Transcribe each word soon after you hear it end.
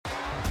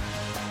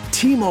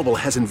T-Mobile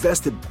has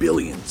invested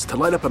billions to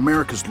light up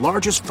America's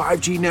largest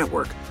 5G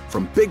network,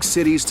 from big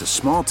cities to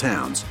small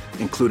towns,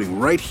 including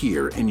right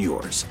here in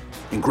yours.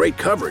 And great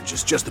coverage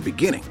is just the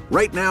beginning.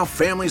 Right now,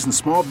 families and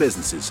small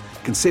businesses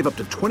can save up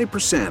to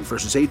 20%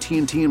 versus AT&T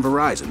and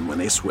Verizon when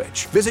they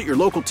switch. Visit your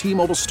local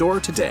T-Mobile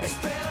store today.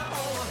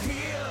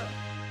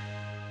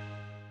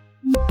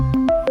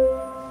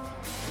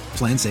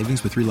 Plan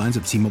savings with 3 lines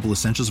of T-Mobile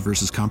Essentials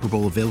versus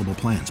comparable available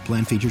plans.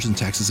 Plan features and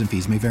taxes and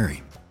fees may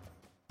vary.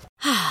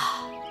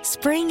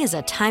 Spring is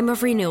a time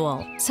of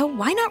renewal, so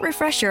why not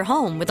refresh your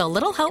home with a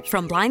little help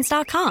from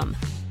Blinds.com?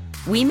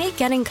 We make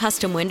getting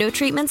custom window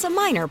treatments a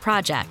minor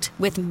project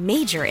with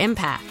major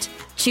impact.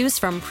 Choose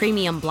from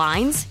premium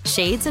blinds,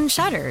 shades, and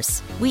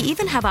shutters. We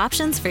even have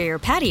options for your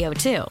patio,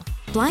 too.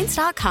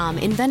 Blinds.com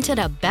invented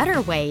a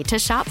better way to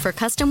shop for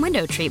custom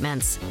window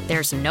treatments.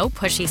 There's no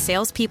pushy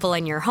salespeople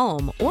in your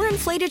home or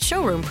inflated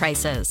showroom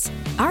prices.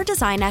 Our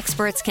design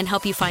experts can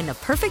help you find the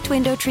perfect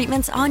window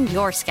treatments on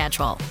your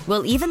schedule.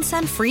 We'll even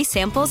send free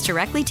samples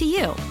directly to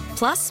you.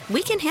 Plus,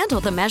 we can handle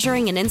the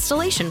measuring and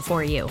installation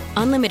for you.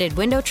 Unlimited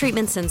window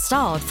treatments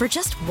installed for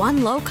just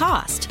one low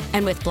cost.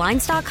 And with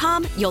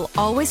Blinds.com, you'll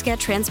always get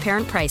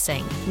transparent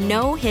pricing.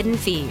 No hidden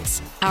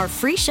fees. Our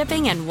free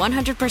shipping and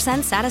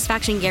 100%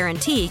 satisfaction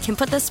guarantee can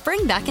put the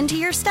spring back into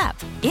your step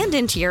and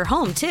into your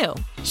home, too.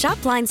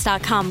 Shop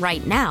Blinds.com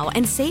right now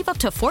and save up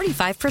to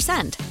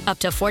 45%. Up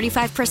to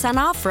 45%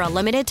 off for a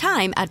limited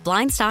time at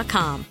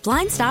Blinds.com.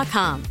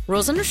 Blinds.com.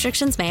 Rules and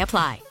restrictions may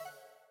apply.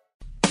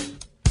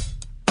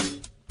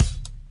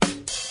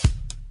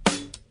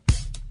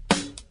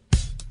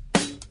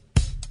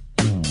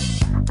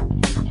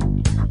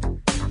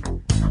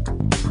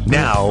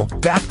 Now,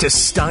 back to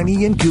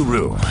Steiny and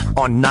Guru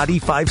on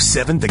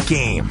 95.7 The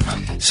Game.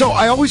 So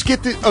I always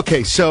get the...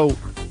 Okay, so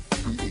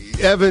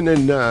Evan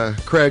and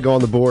Craig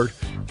on the board.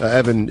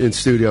 Evan in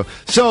studio.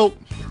 So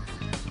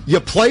you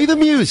play the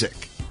music.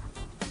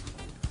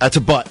 That's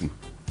a button.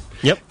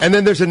 Yep. And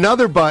then there's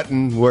another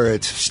button where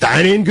it's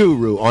Steiny and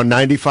Guru on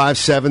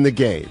 95.7 The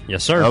Game.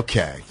 Yes, sir.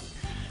 Okay.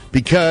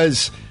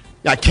 Because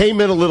I came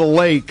in a little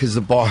late because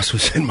the boss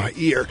was in my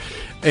ear.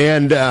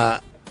 And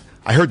I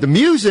heard the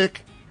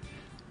music.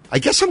 I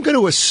guess I'm going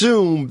to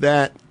assume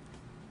that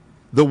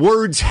the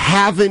words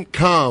haven't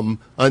come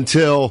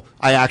until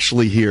I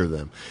actually hear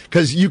them.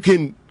 Because you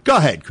can... Go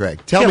ahead,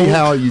 Craig. Tell me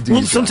how you do.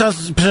 Well,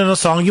 sometimes, depending on the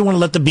song, you want to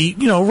let the beat,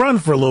 run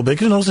for a little bit.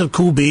 Because, it's a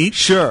cool beat.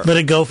 Sure. Let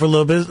it go for a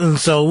little bit. And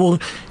so,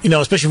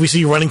 especially if we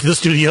see you running to the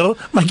studio,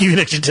 might give you an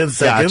extra 10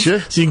 seconds.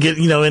 Gotcha. So you can get,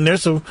 in there.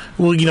 So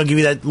we'll, give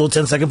you that little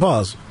 10-second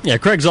pause. Yeah,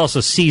 Craig's also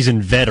a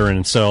seasoned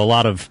veteran, so a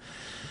lot of,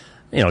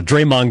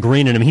 Draymond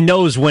Green in him. He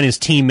knows when his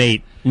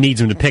teammate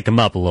needs him to pick him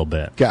up a little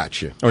bit.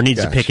 Gotcha. Or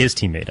needs to pick his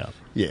teammate up.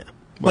 Yeah.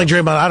 Well, like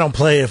Draymond, I don't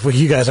play if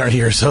you guys aren't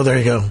here, so there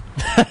you go.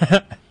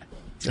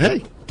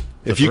 Hey.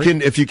 If you can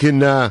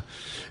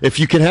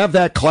have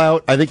that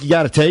clout, I think you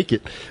got to take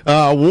it.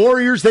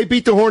 Warriors, they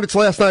beat the Hornets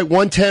last night,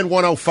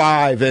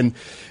 110-105. And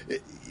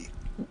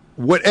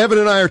what Evan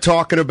and I are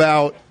talking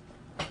about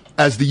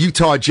as the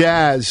Utah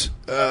Jazz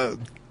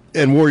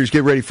and Warriors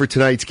get ready for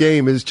tonight's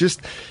game is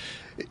just,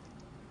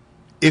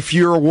 if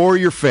you're a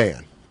Warrior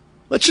fan,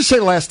 let's just say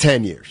the last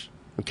 10 years.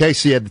 Okay,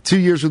 so you had the 2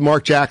 years with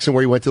Mark Jackson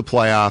where you went to the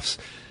playoffs.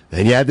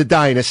 Then you had the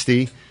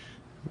dynasty,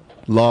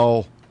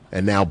 lull,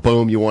 and now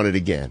boom, you won it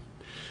again.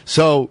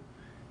 So,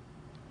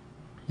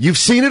 you've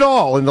seen it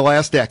all in the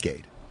last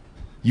decade.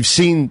 You've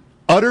seen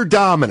utter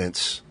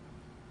dominance,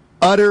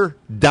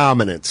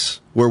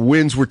 where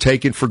wins were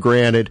taken for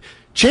granted.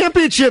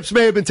 Championships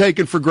may have been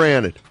taken for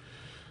granted.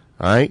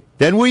 All right?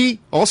 Then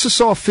we also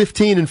saw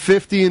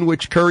 15-50 in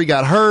which Curry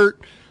got hurt.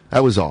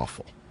 That was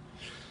awful.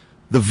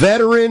 The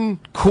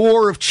veteran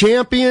core of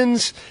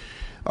champions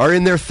are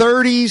in their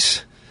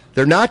 30s.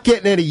 They're not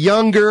getting any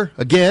younger.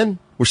 Again,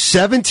 we're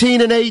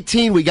 17 and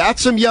 18. We got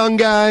some young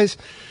guys.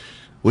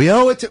 We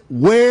owe it to...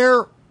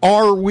 Where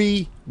are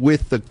we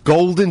with the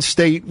Golden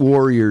State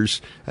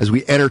Warriors as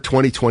we enter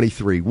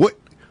 2023?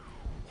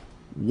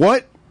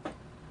 What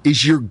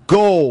is your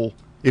goal?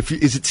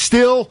 Is it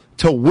still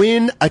to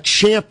win a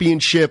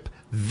championship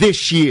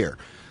this year?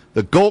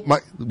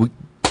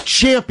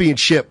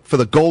 Championship for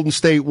the Golden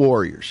State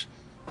Warriors.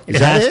 It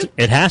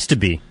has to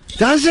be.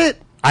 Does it?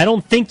 I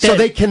don't think that... So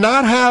they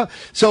cannot have...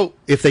 So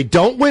if they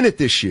don't win it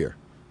this year,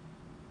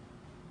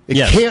 it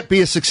can't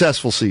be a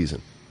successful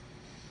season.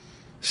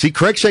 See,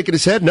 Craig shaking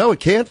his head. No, it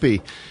can't be.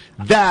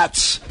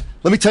 Let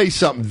me tell you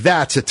something.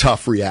 That's a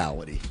tough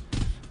reality.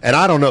 And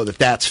I don't know that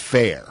that's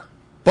fair.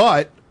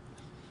 But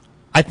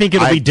I think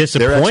it'll be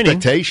disappointing. Their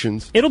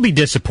expectations. It'll be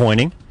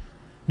disappointing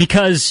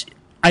because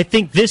I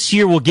think this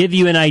year will give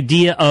you an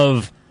idea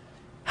of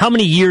how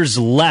many years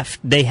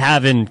left they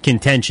have in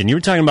contention. You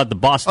were talking about the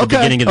Boston at the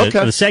beginning of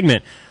the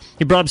segment.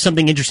 You brought up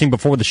something interesting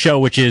before the show,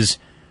 which is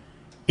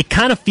it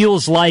kind of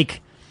feels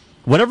like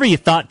whatever you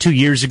thought 2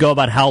 years ago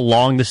about how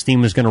long this team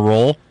was going to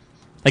roll,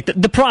 like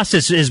the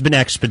process has been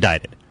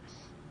expedited.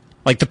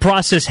 Like the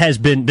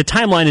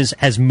timeline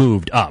has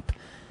moved up.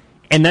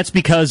 And that's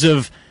because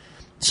of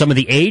some of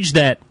the age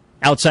that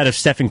outside of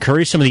Stephen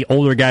Curry, some of the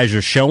older guys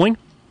are showing.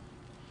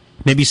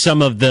 maybe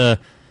some of the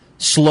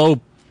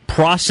slow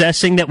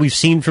processing that we've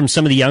seen from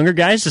some of the younger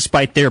guys,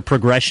 despite their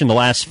progression the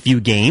last few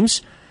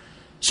games.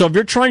 So if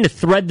you're trying to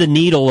thread the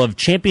needle of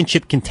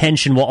championship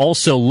contention while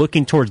also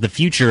looking towards the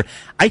future,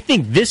 I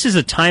think this is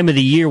a time of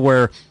the year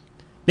where,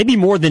 maybe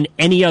more than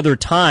any other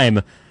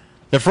time,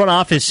 the front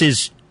office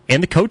is,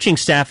 and the coaching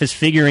staff is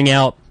figuring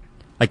out,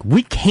 like,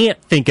 we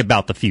can't think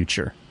about the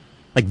future.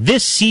 Like,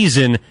 this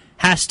season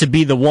has to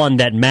be the one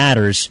that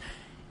matters,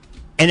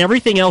 and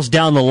everything else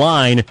down the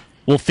line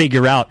we'll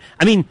figure out.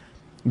 I mean,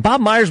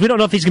 Bob Myers, we don't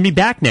know if he's going to be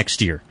back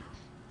next year.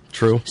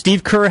 True.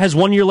 Steve Kerr has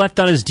 1 year left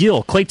on his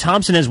deal. Klay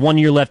Thompson has 1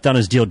 year left on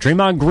his deal.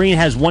 Draymond Green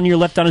has 1 year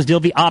left on his deal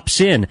if he opts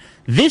in.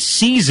 This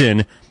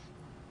season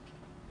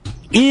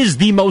is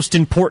the most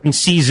important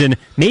season,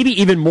 maybe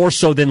even more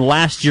so than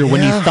last year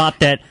when you thought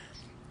that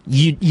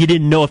you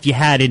didn't know if you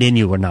had it in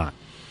you or not.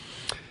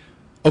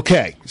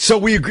 Okay, so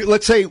we agree.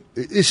 Let's say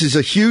this is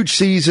a huge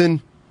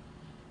season,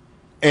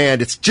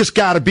 and it's just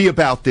got to be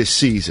about this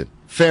season.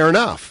 Fair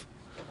enough.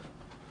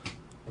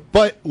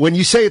 But when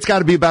you say it's got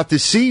to be about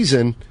this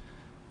season,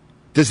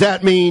 does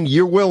that mean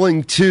you're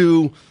willing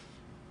to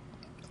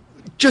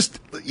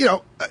just,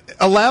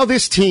 allow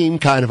this team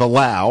and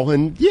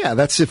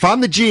that's, if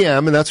I'm the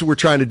GM, and that's what we're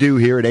trying to do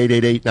here at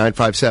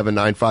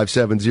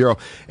 888-957-9570,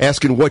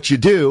 asking what you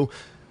do.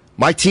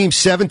 My team's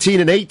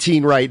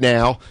 17-18 right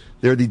now.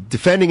 They're the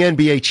defending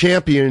NBA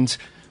champions.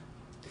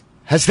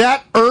 Has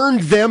that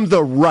earned them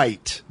the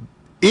right,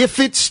 if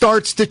it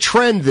starts to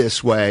trend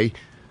this way,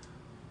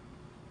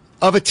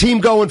 of a team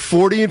going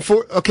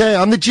 40-4? Okay,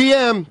 I'm the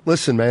GM.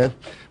 Listen, man,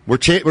 we're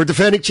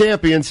defending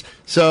champions.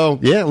 So,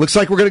 it looks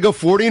like we're going to go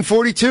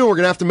 40-42. We're going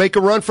to have to make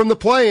a run from the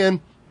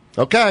play-in.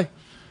 Okay.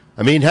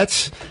 I mean,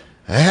 that's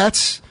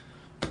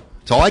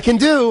all I can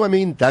do. I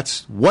mean,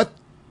 that's what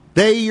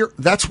they're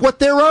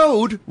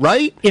owed,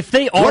 right? If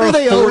they are, what are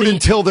they owed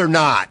until they're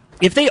not?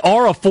 If they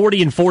are a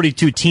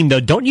 40-42 team, though,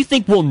 don't you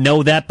think we'll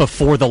know that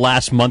before the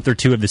last month or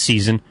two of the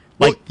season?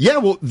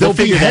 They'll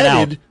be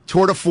headed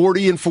toward a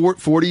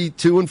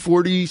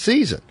 42-40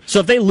 season. So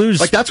if they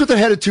lose, that's what they're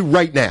headed to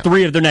right now.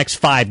 3 of their next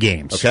 5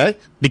 games, okay,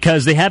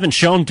 because they haven't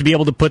shown to be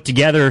able to put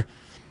together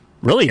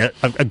really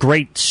a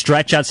great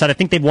stretch outside. I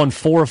think they've won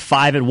 4 of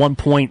 5 at one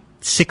point,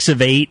 6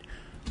 of 8,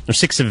 or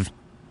 6 of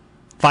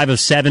 5 of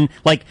 7.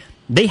 Like,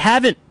 they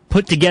haven't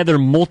put together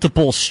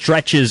multiple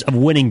stretches of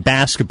winning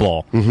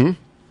basketball. Mm-hmm.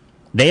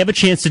 They have a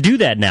chance to do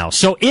that now.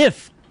 So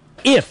if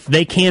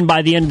they can,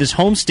 by the end of this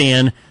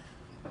homestand,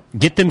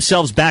 get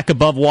themselves back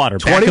above water,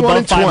 back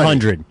above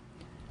 500,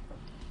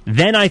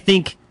 then I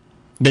think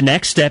the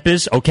next step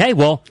is, okay,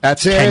 well, at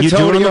San Antonio, can you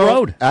do it on the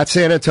road? At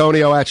San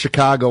Antonio, at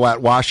Chicago,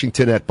 at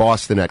Washington, at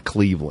Boston, at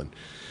Cleveland.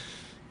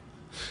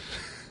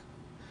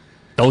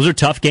 Those are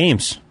tough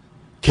games.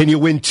 Can you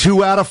win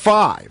 2 out of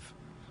 5?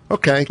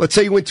 Okay, let's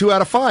say you win 2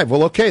 out of 5.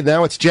 Well, okay,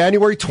 now it's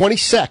January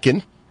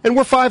 22nd, and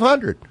we're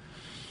 500.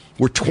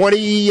 We're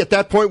 20, at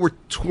that point, we're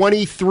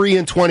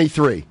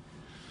 23-23.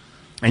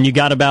 And you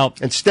got about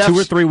 2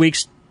 or 3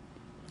 weeks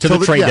to the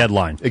trade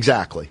deadline.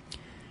 Exactly.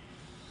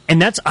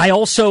 And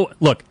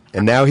look.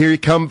 And now here you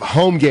come,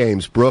 home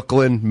games,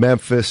 Brooklyn,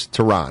 Memphis,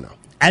 Toronto.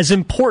 As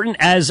important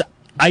as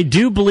I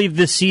do believe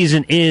this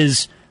season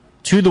is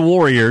to the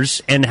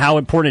Warriors, and how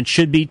important it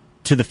should be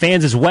to the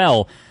fans as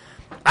well,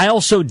 I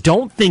also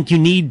don't think you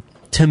need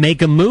to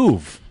make a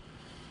move.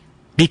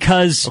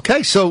 Because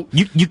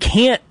you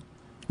can't,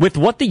 with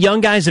what the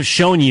young guys have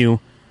shown you,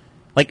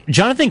 like,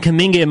 Jonathan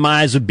Kuminga in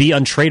my eyes would be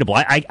untradeable.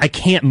 I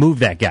can't move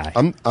that guy.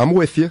 I'm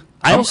with you.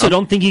 I also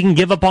don't think you can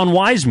give up on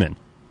Wiseman.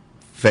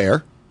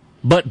 Fair.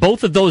 But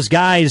both of those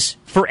guys,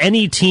 for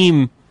any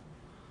team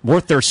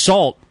worth their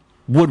salt,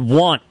 would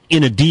want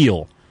in a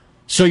deal.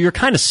 So you're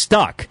kind of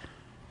stuck.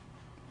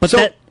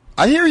 But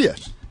I hear you.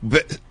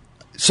 But,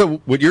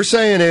 so what you're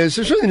saying is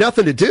there's really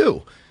nothing to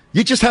do.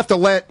 You just have to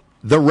let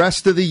the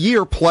rest of the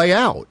year play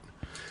out.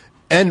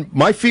 And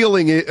my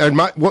feeling is, and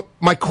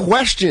my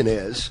question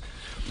is,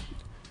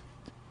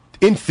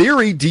 in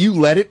theory, do you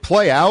let it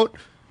play out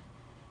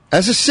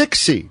as a 6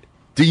 seed?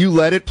 Do you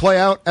let it play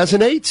out as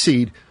an 8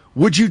 seed?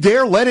 Would you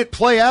dare let it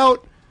play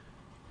out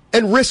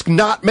and risk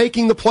not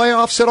making the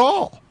playoffs at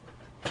all?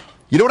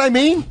 You know what I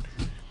mean?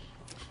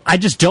 I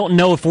just don't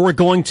know if we're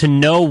going to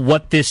know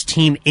what this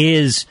team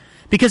is.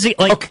 Because,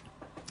 okay.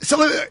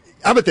 So,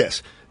 how about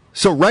this?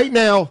 So, right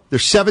now, they're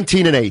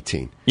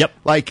 17-18. Yep.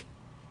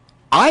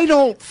 I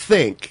don't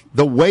think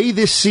the way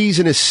this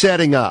season is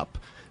setting up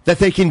that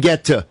they can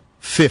get to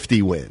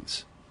 50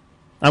 wins.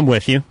 I'm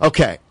with you.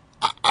 Okay.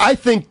 I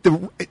think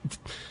the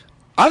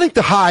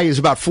high is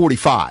about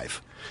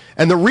 45.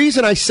 And the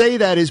reason I say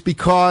that is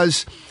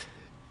because,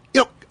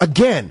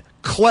 again,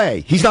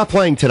 Klay, he's not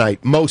playing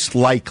tonight, most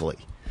likely.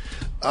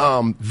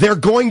 They're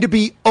going to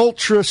be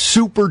ultra,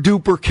 super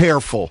duper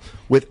careful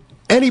with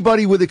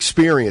anybody with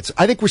experience.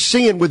 I think we're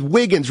seeing with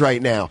Wiggins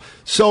right now.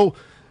 So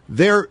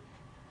they're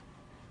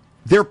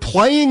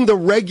playing the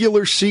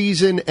regular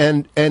season,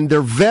 and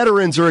their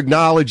veterans are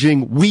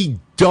acknowledging we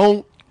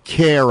don't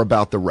care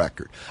about the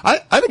record.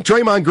 I think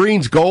Draymond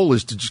Green's goal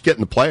is to just get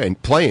in the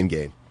playing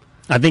game.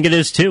 I think it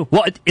is too.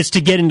 Well, it's to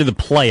get into the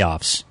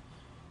playoffs.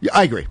 Yeah,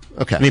 I agree.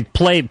 Okay. I mean,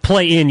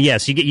 play in,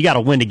 yes, you got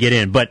to win to get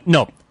in. But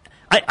no,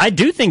 I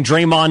do think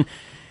Draymond,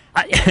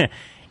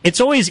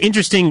 it's always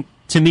interesting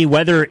to me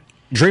whether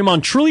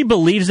Draymond truly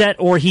believes that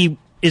or he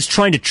is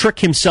trying to trick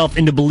himself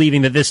into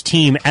believing that this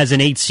team as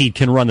an 8 seed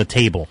can run the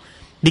table.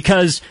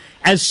 Because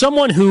as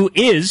someone who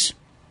is,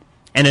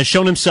 and has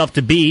shown himself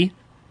to be,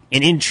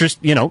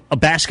 a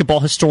basketball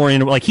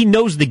historian, like he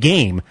knows the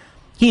game.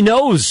 He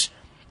knows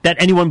that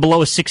anyone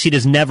below a 6 seed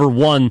has never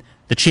won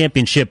the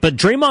championship. But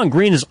Draymond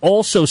Green is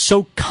also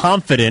so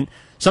confident,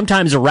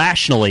 sometimes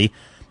irrationally,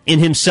 in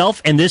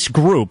himself and this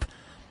group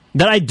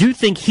that I do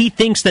think he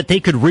thinks that they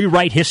could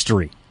rewrite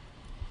history.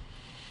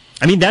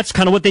 I mean, that's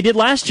kind of what they did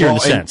last year in a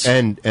sense.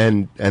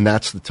 And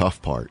that's the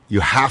tough part. You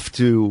have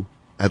to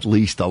at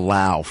least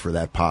allow for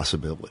that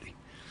possibility.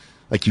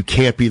 Like, you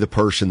can't be the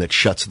person that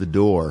shuts the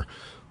door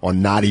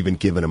on not even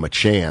giving them a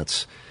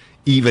chance,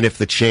 even if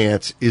the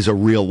chance is a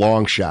real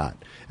long shot.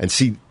 And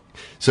see,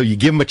 so you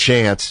give them a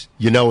chance,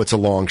 it's a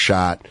long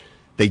shot,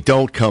 they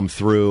don't come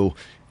through,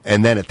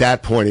 and then at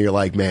that point you're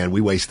like, man, we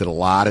wasted a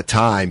lot of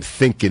time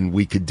thinking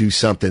we could do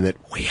something that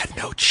we had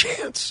no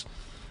chance.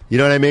 You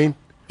know what I mean?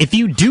 If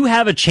you do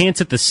have a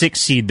chance at the 6th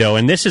seed, though,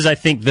 and this is, I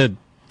think, the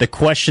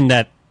question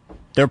that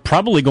they're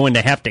probably going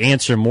to have to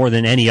answer more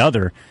than any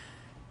other,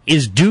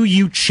 is do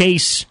you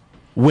chase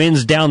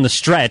wins down the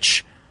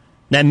stretch?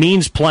 That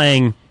means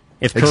playing,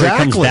 if Curry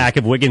comes back,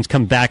 if Wiggins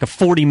comes back, a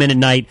 40-minute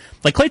night.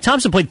 Like Klay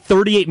Thompson played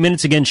 38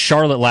 minutes against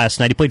Charlotte last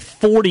night. He played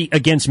 40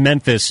 against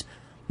Memphis.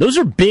 Those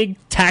are big,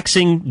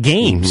 taxing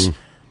games. Mm-hmm.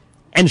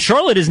 And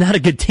Charlotte is not a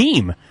good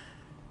team.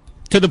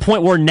 To the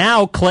point where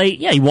now Klay,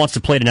 he wants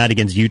to play tonight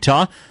against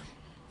Utah,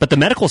 but the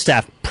medical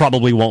staff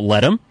probably won't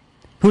let him.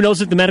 Who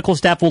knows if the medical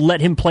staff will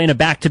let him play in a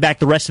back-to-back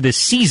the rest of this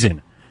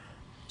season.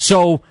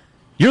 So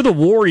you're the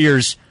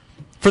Warriors.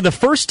 For the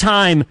first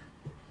time,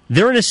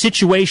 they're in a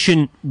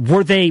situation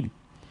where they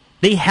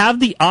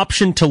have the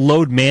option to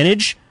load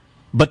manage,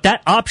 but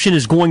that option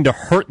is going to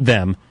hurt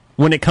them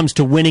when it comes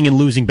to winning and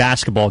losing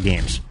basketball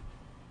games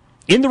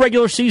in the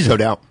regular season. No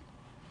doubt.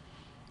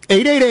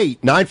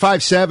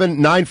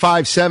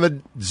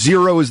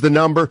 888-957-9570 is the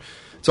number.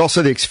 It's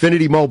also the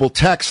Xfinity Mobile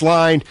text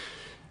line.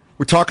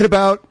 We're talking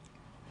about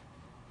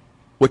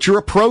what your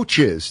approach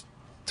is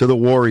to the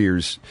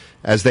Warriors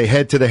as they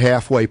head to the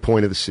halfway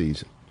point of the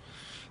season.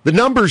 The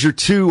numbers are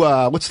too,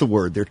 what's the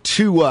word? They're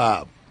too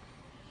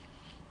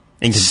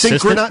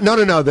inconsistent.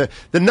 No.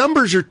 The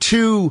numbers are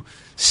too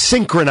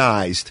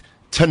synchronized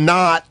to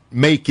not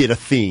make it a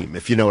theme,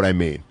 if you know what I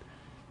mean.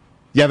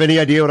 You have any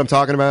idea what I'm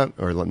talking about?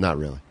 Or not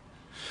really?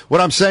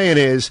 What I'm saying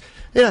is,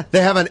 they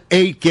have an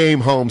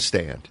 8-game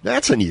homestand.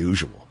 That's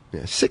unusual.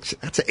 That's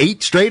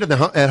 8 straight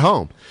at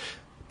home.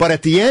 But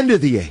at the end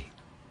of the 8,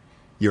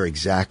 you're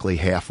exactly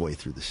halfway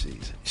through the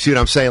season. See what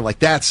I'm saying? Like,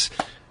 that's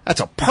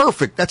a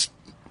perfect, those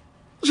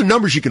are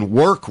numbers you can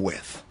work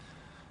with.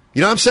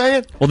 You know what I'm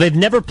saying? Well, they've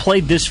never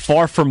played this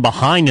far from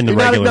behind in the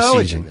regular season. Not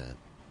acknowledging that.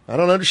 I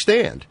don't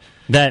understand.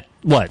 That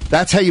what?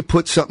 That's how you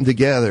put something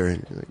together.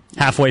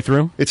 Halfway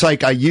through? It's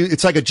like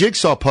it's like a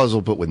jigsaw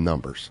puzzle, but with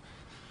numbers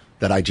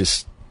that I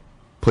just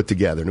put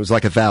together. And it was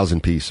like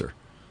 1,000-piecer.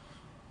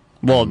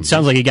 Well, it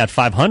sounds like you got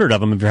 500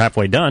 of them if you're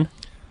halfway done.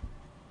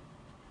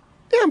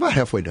 Yeah, I'm about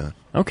halfway done.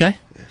 Okay.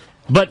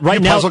 But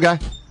right now... puzzle guy?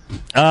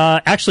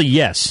 Actually,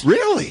 yes.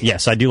 Really?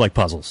 Yes, I do like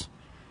puzzles.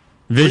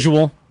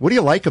 Visual. What do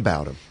you like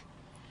about them?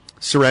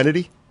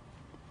 Serenity?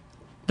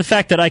 The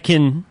fact that I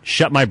can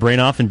shut my brain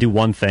off and do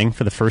one thing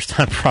for the first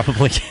time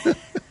probably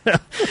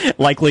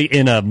likely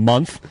in a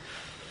month.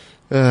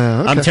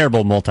 Okay. I'm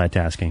terrible at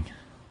multitasking.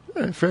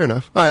 Fair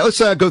enough. All right, let's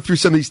go through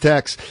some of these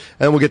texts,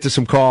 and we'll get to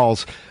some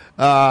calls.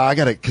 I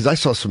got it because I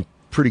saw some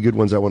pretty good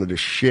ones I wanted to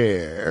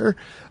share.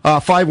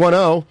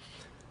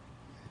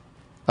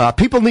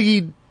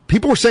 510.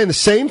 People were saying the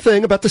same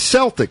thing about the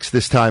Celtics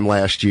this time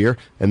last year,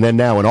 and then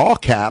now in all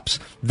caps,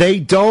 they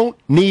don't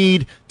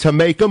need to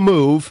make a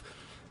move.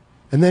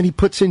 And then he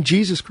puts in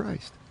Jesus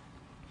Christ.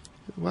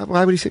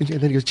 Why would he say? And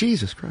then he goes,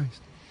 Jesus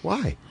Christ.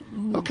 Why?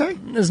 Okay.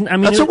 That's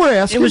what we're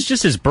asking. It was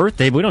just his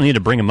birthday. We don't need to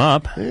bring him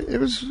up. It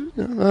was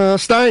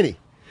Steiny.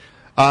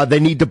 They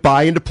need to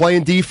buy into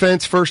playing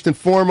defense first and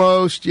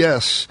foremost.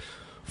 Yes.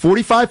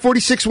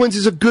 45-46 wins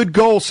is a good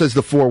goal, says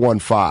the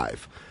 415.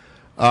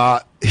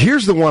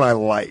 Here's the one I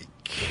like.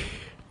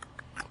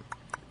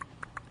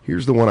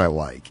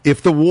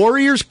 If the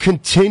Warriors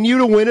continue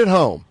to win at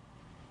home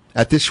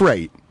at this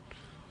rate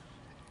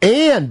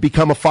and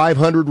become a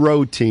 500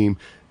 road team,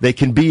 they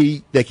can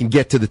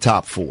get to the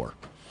top 4.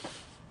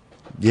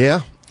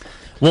 Yeah.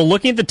 Well,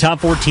 looking at the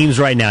top 4 teams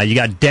right now, you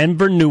got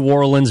Denver, New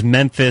Orleans,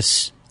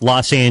 Memphis,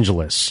 Los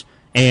Angeles,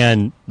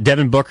 and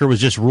Devin Booker was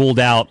just ruled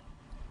out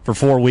for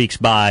 4 weeks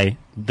by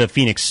the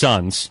Phoenix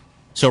Suns.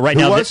 So right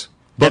now, was?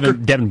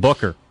 Devin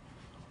Booker,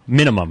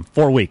 minimum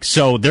 4 weeks.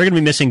 So they're going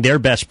to be missing their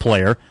best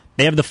player.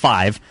 They have the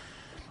 5.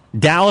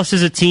 Dallas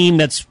is a team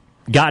that's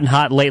gotten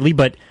hot lately,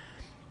 but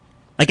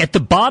like at the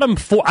bottom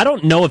 4, I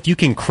don't know if you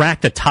can crack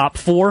the top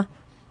 4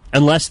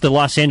 unless the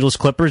Los Angeles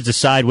Clippers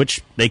decide,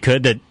 which they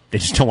could, that they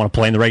just don't want to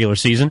play in the regular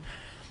season.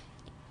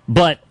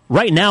 But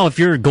right now, if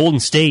you're Golden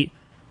State,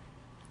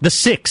 the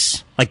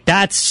 6, like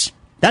that's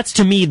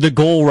to me the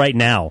goal right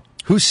now.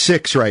 Who's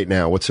 6 right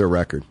now? What's their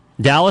record?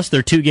 Dallas,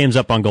 they're 2 games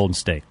up on Golden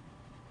State,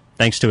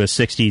 thanks to a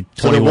 60-21.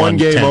 So they're 1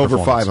 game over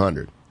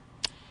 500.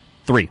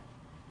 3.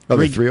 Oh,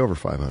 they're 3 over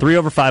 500. 3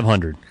 over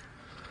 500.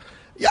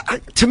 Yeah,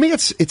 to me,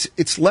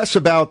 it's less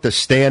about the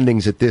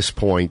standings at this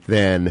point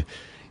than,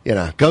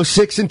 go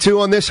 6-2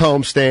 on this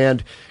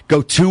homestand,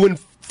 go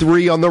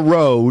 2-3 on the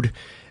road,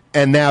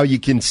 and now you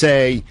can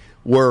say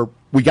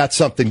we got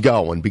something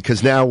going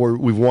because now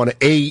we've won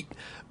 8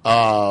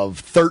 of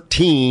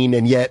 13,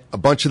 and yet a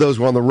bunch of those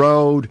were on the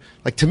road.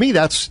 Like, to me,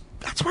 that's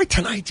why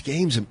tonight's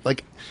games.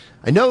 Like,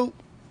 I know.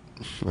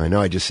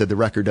 I just said the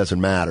record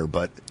doesn't matter,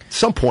 but at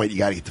some point you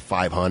got to get to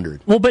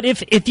 500. Well, but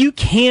if you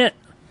can't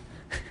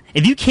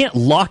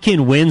lock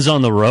in wins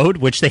on the road,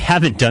 which they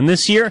haven't done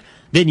this year,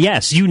 then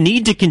yes, you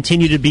need to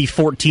continue to be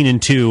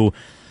 14-2,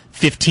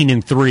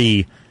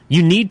 15-3.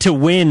 You need to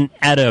win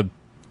at a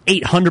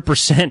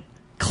 800%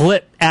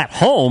 clip at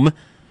home.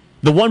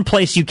 The one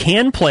place you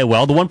can play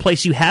well, the one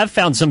place you have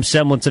found some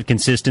semblance of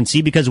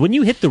consistency, because when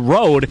you hit the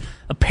road,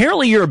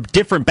 apparently you're a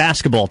different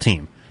basketball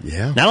team.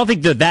 Yeah. Now, I don't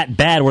think they're that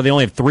bad where they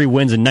only have 3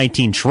 wins and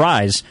 19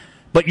 tries,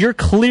 but you're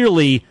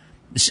clearly,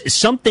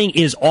 something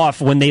is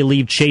off when they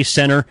leave Chase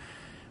Center,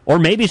 or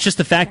maybe it's just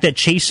the fact that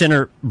Chase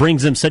Center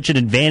brings them such an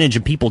advantage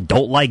and people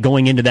don't like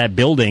going into that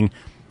building.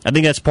 I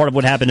think that's part of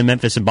what happened in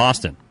Memphis and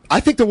Boston. I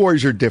think the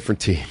Warriors are a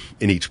different team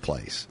in each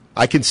place.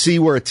 I can see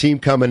where a team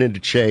coming into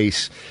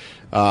Chase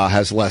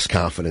has less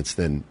confidence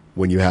than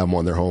when you have them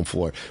on their home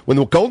floor. When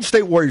the Golden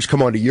State Warriors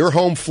come onto your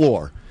home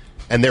floor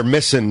and they're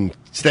missing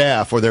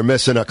Steph or they're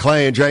missing a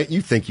Clay and Dre,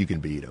 you think you can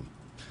beat them.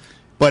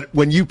 But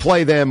when you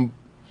play them,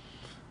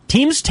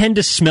 teams tend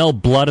to smell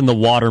blood in the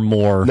water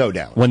more. No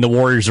doubt. When the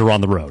Warriors are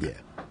on the road. Yeah.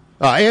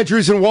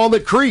 Andrew's in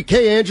Walnut Creek.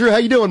 Hey, Andrew, how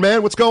you doing,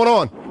 man? What's going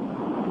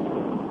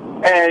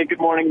on? Hey, good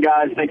morning,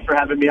 guys. Thanks for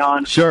having me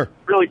on. Sure.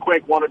 Really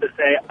quick, wanted to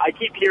say, I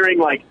keep hearing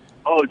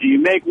do you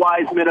make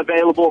Wiseman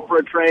available for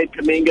a trade,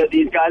 Kuminga,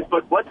 these guys?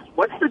 But what's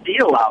the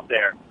deal out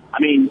there? I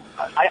mean,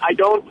 I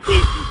don't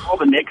see all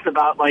the Knicks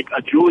about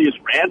a Julius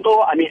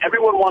Randle. I mean,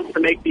 everyone wants to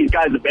make these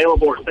guys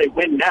available or say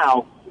win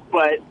now.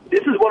 But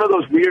this is one of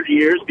those weird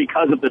years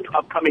because of the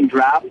upcoming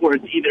draft where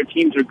it's either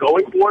teams are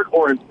going for it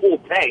or in full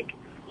tank.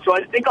 So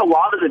I think a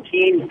lot of the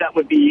teams that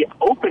would be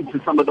open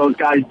to some of those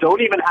guys don't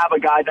even have a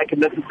guy that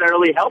can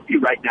necessarily help you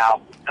right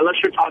now, unless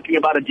you're talking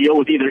about a deal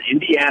with either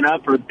Indiana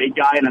for a big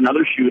guy and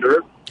another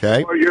shooter,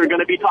 or you're going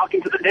to be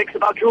talking to the Knicks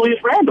about Julius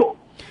Randle.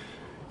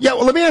 Yeah,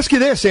 well, let me ask you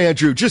this,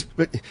 Andrew, just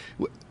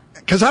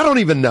because I don't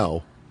even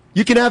know.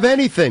 You can have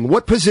anything.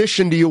 What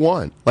position do you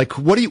want?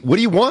 What do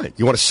you want?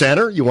 You want a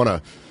center? You want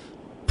a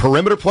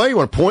perimeter player? You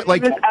want a point?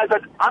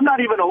 I'm not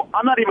even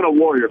a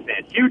Warrior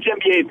fan. Huge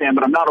NBA fan,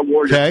 but I'm not a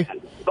Warrior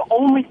fan. The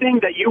only thing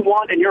that you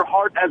want in your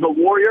heart as a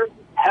Warrior,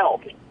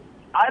 health.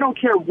 I don't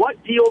care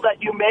what deal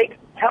that you make.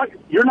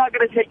 You're not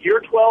going to take your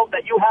 12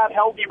 that you have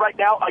healthy right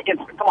now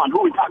against, come on,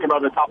 who are we talking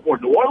about in the top 4?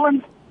 New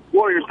Orleans?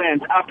 Warriors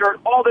fans, after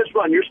all this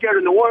run, you're scared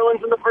of New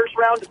Orleans in the first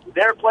round,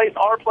 their place,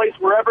 our place,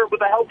 wherever,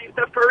 with a healthy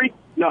Steph Curry?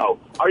 No.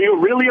 Are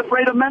you really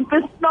afraid of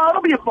Memphis? No,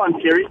 it'll be a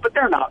fun series, but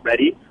they're not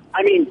ready.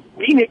 I mean,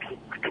 Phoenix,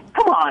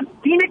 come on.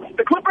 Phoenix,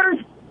 the Clippers,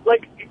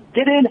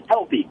 get in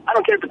healthy. I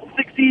don't care if it's the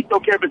 6th seed,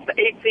 don't care if it's the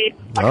 8th seed.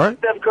 All right.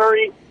 Steph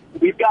Curry,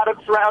 we've got a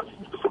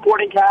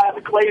supporting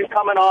cast, Clay's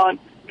coming on.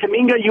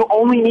 Kuminga, you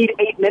only need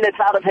 8 minutes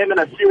out of him in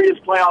a serious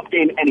playoff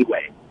game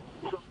anyway.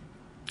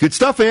 Good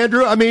stuff,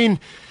 Andrew. I mean,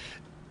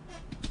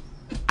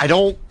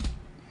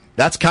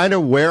 that's kind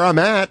of where I'm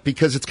at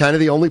because it's kind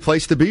of the only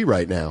place to be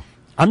right now.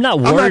 I'm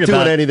not worried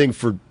doing anything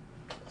for,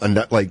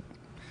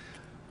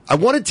 I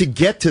wanted to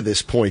get to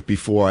this point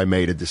before I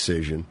made a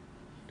decision.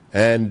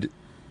 And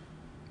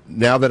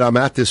now that I'm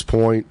at this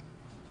point,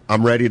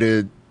 I'm ready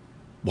to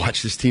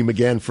watch this team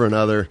again for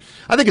another.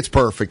 I think it's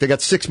perfect. They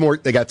got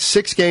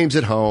 6 games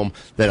at home,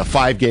 then a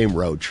 5-game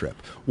road trip.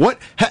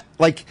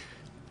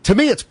 To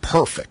me, it's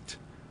perfect.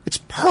 It's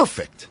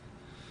perfect.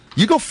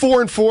 You go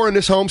 4-4 in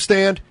this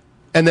homestand,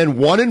 and then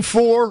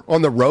 1-4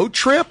 on the road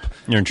trip.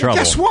 You're in trouble.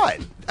 Guess what?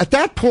 At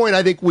that point,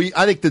 I think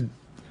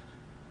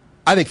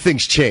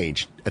things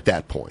change. At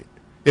that point,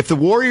 if the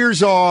Warriors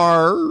they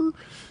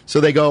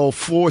go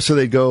 4, so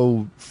they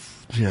go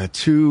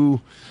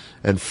 2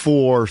 and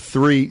 4,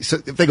 3. So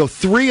if they go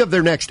 3 of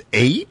their next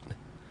 8,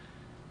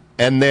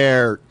 and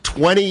they're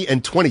 20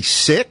 and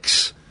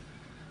 26,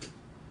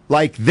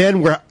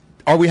 then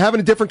are we having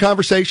a different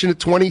conversation at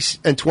 20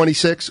 and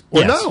 26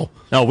 or no?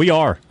 No, we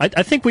are.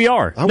 I think we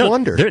are. I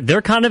wonder.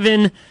 They're kind of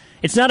in.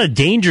 It's not a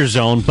danger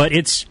zone, but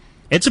it's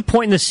a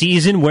point in the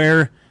season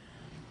where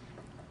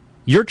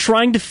you're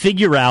trying to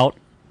figure out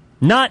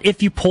not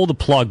if you pull the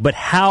plug, but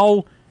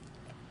how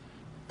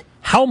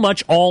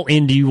much all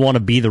in do you want to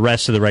be the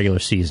rest of the regular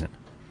season?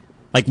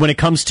 When it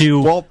comes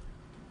to,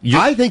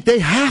 I think they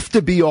have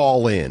to be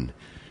all in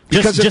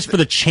just for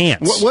the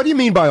chance. What do you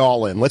mean by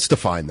all in? Let's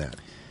define that.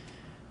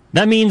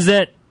 That means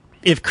that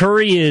if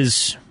Curry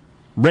is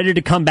ready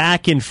to come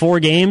back in 4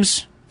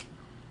 games,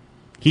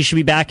 he should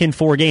be back in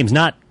 4 games.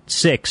 Not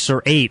 6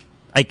 or 8.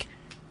 Like,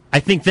 I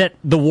think that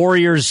the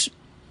Warriors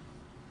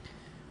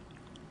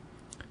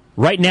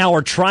right now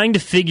are trying to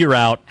figure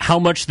out how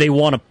much they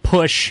want to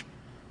push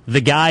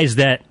the guys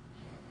that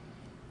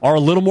are a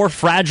little more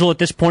fragile at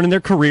this point in their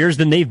careers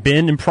than they've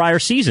been in prior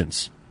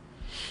seasons.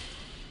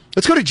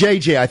 Let's go to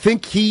JJ. I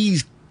think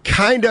he's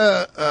kind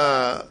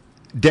of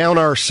down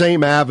our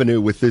same avenue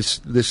with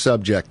this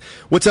subject.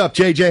 What's up,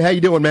 JJ? How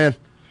you doing, man?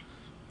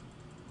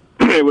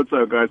 Hey, what's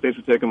up, guys? Thanks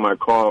for taking my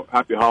call.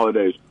 Happy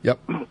holidays. Yep.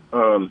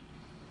 I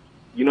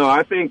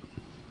think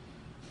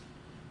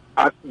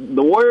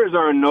the Warriors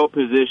are in no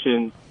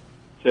position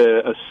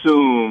to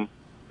assume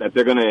that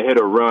they're going to hit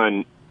a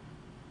run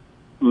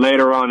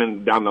later on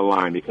and down the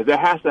line, because it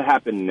has to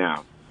happen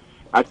now.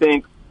 I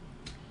think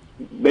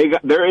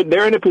they're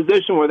in a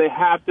position where they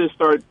have to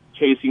start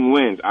chasing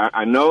wins.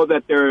 I know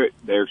that their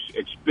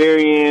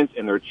experience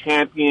and their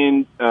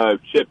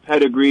championship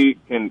pedigree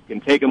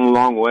can take them a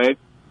long way,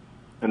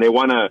 and they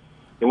want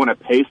to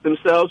pace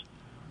themselves,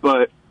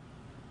 but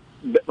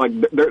like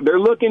they're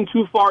looking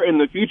too far in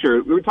the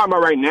future. We were talking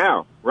about right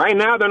now. Right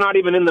now, they're not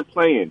even in the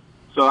play-in.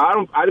 So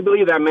I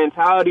believe that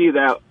mentality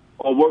that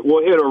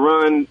we'll hit a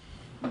run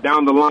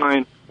down the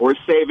line or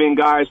saving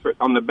guys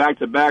on the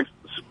back-to-backs.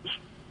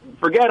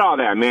 Forget all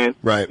that, man.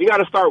 Right. We got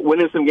to start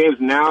winning some games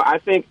now. I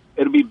think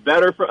it'll be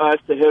better for us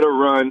to hit a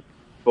run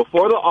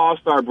before the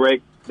All-Star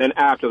break than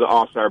after the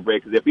All-Star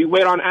break. Because if we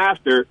wait on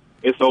after,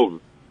 it's over.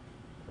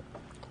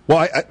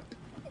 Well,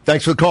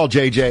 thanks for the call,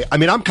 JJ. I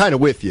mean, I'm kind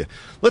of with you.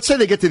 Let's say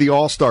they get to the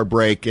All-Star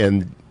break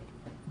and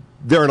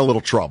they're in a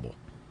little trouble.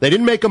 They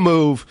didn't make a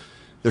move.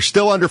 They're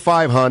still under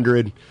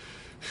 500.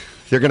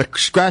 They're going to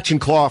scratch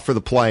and claw for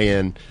the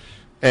play-in.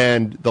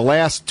 And the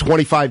last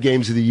 25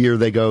 games of the year,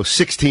 they go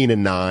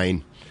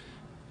 16-9,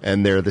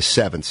 and they're the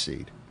 7th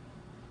seed.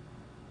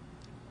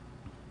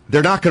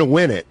 They're not going to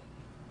win it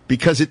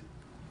because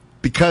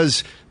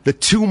the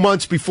 2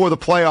 months before the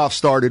playoffs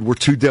started were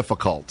too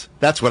difficult.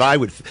 That's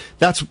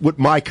what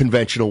my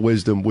conventional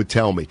wisdom would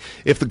tell me.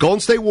 If the Golden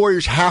State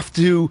Warriors have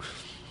to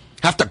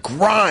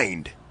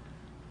grind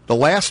the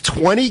last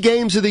 20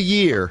 games of the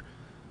year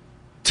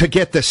to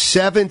get the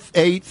 7th,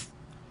 8th,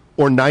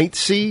 or 9th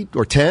seed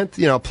or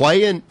 10th,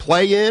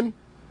 play in,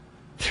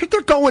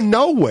 they're going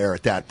nowhere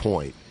at that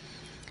point.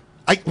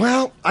 I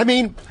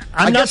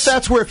guess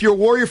that's where, if you're a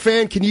Warrior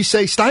fan, can you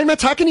say,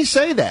 Steinmetz, how can you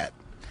say that?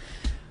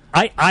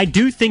 I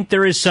do think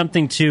there is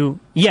something to,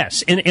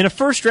 yes, in a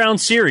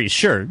first-round series,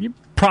 sure, you're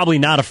probably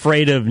not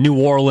afraid of New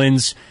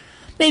Orleans,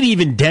 maybe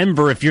even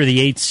Denver if you're the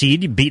 8th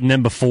seed. You've beaten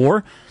them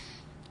before.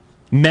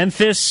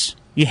 Memphis,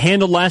 you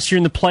handled last year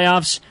in the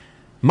playoffs.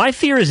 My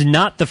fear is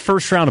not the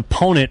first-round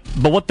opponent,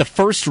 but what the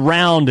first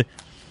round,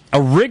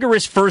 a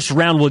rigorous first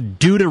round, will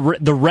do to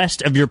the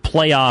rest of your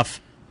playoff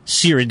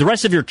series, the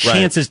rest of your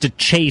chances to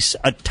chase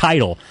a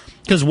title.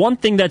 Because one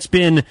thing that's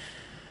been,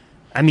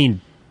 a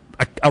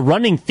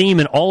running theme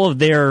in all of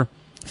their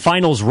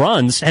finals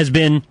runs has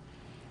been,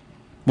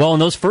 well, in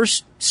those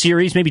first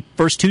series, maybe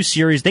first 2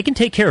 series, they can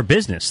take care of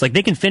business. Like,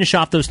 they can finish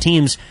off those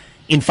teams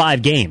in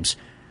 5 games.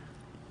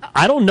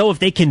 I don't know if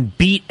they can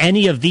beat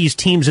any of these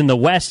teams in the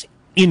West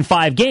in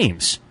 5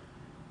 games.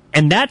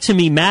 And that, to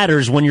me,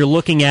 matters when you're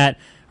looking at,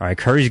 all right,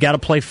 Curry's got to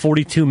play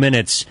 42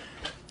 minutes,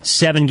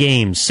 7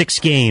 games, 6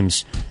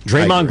 games.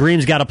 Draymond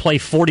Green's got to play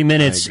 40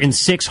 minutes in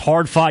 6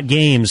 hard-fought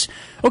games.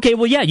 Okay,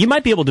 well, yeah, you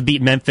might be able to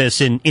beat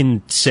Memphis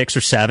in 6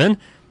 or 7.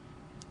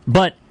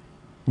 But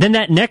then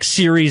that next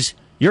series,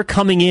 you're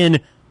coming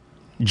in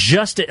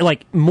just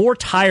like more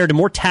tired and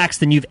more taxed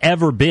than you've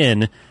ever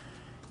been.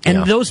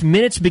 And those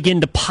minutes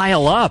begin to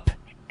pile up.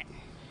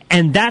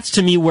 And that's,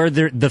 to me, where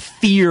the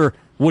fear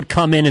would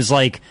come in, is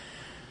like,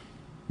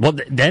 well,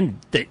 then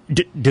do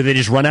they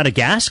just run out of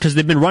gas? Because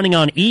they've been running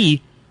on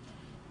E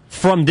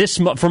from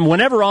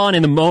whenever on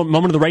in the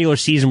moment of the regular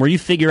season, where you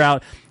figure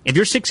out if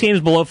you're 6 games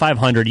below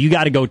 500, you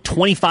got to go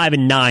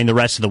 25-9 the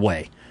rest of the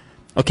way.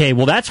 Okay,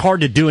 well, that's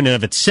hard to do in and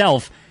of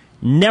itself.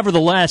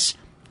 Nevertheless,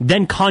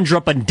 then conjure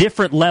up a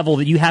different level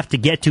that you have to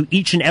get to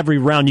each and every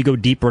round you go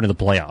deeper into the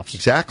playoffs.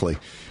 Exactly.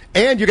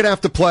 And you're going to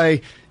have to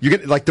play,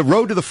 like the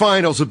road to the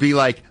finals would be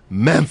like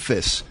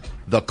Memphis,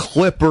 the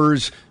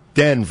Clippers,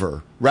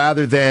 Denver,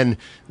 rather than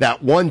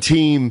that one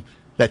team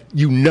that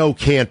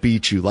can't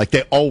beat you, like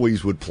they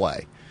always would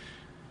play.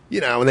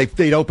 And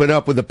they'd open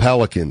up with the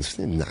Pelicans.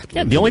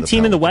 The only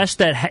team in the West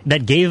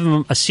that gave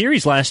them a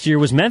series last year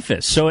was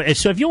Memphis. So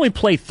if you only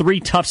play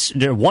 1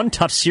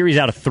 tough series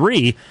out of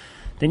 3,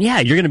 then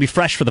you're going to be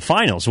fresh for the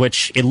finals,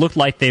 which it looked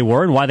like they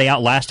were, and why they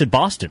outlasted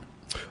Boston.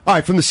 All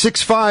right, from the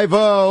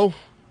 650...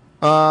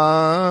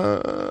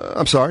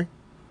 I'm sorry,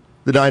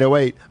 the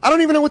 908. I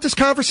don't even know what this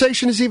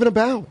conversation is even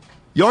about.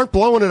 You aren't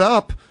blowing it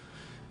up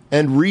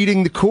and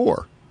reading the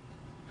core.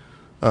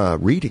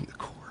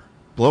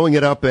 Blowing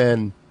it up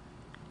and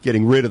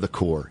getting rid of the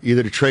core,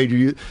 either to trade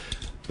you.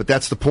 But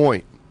that's the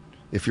point.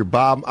 If you're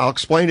Bob, I'll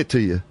explain it to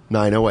you,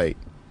 908.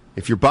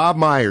 If you're Bob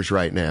Myers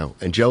right now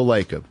and Joe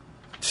Lacob,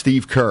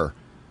 Steve Kerr,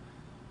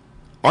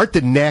 aren't the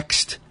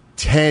next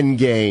 10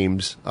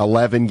 games,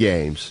 11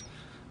 games,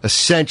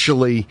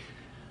 essentially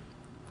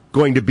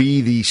going to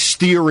be the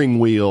steering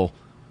wheel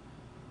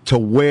to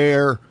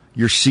where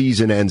your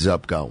season ends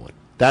up going.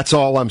 That's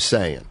all I'm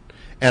saying.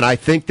 And I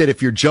think that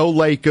if you're Joe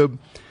Lacob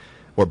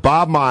or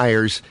Bob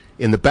Myers,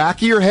 in the back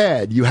of your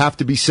head, you have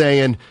to be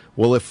saying,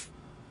 well, if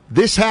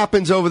this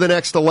happens over the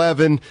next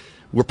 11,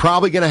 we're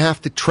probably going to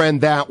have to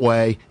trend that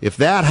way. If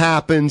that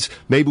happens,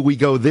 maybe we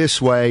go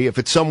this way. If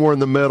it's somewhere in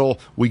the middle,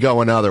 we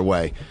go another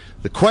way.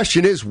 The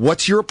question is,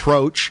 what's your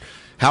approach?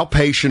 How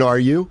patient are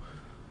you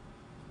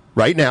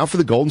right now for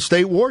the Golden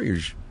State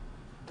Warriors?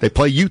 They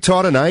play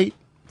Utah tonight.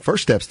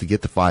 First step's to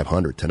get to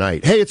 500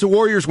 tonight. Hey, it's a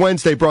Warriors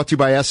Wednesday brought to you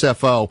by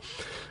SFO.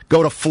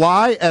 Go to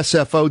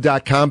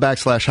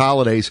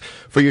flysfo.com/holidays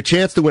for your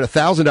chance to win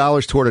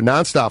 $1,000 toward a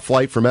nonstop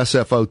flight from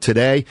SFO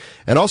today.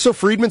 And also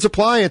Friedman's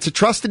Appliance, a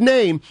trusted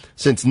name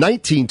since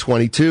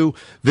 1922.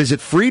 Visit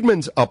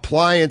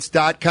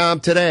friedmansappliance.com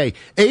today.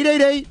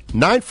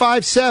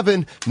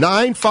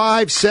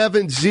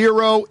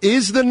 888-957-9570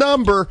 is the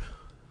number.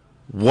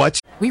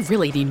 We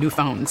really need new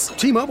phones.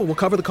 T-Mobile will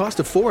cover the cost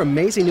of 4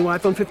 amazing new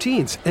iPhone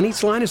 15s, and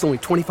each line is only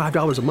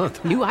 $25 a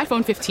month. New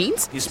iPhone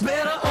 15s? It's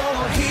better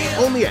over here.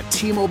 Only at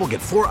T-Mobile,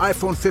 get 4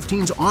 iPhone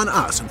 15s on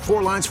us and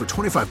 4 lines for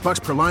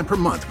 $25 per line per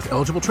month with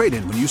eligible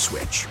trade-in when you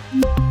switch.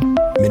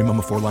 Minimum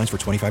of 4 lines for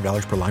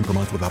 $25 per line per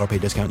month with autopay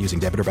discount using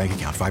debit or bank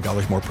account.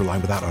 $5 more per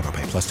line without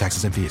autopay, plus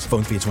taxes and fees.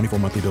 Phone fee at 24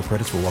 monthly bill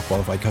credits for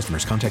well-qualified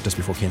customers. Contact us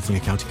before canceling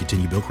account to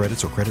continue bill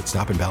credits or credit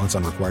stop and balance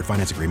on required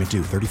finance agreement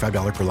due.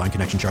 $35 per line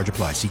connection charge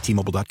applies. See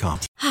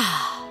T-Mobile.com.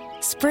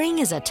 Spring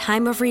is a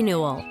time of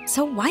renewal,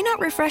 so why not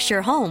refresh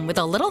your home with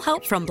a little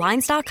help from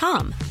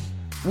Blinds.com?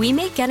 We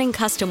make getting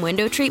custom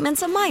window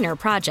treatments a minor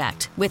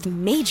project with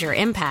major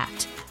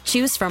impact.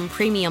 Choose from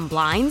premium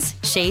blinds,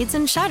 shades,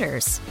 and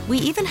shutters. We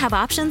even have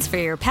options for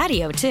your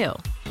patio, too.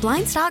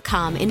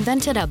 Blinds.com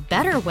invented a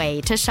better way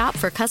to shop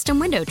for custom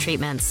window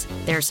treatments.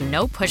 There's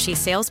no pushy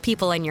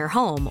salespeople in your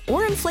home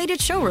or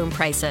inflated showroom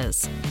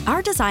prices.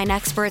 Our design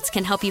experts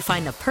can help you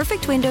find the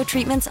perfect window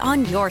treatments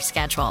on your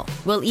schedule.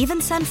 We'll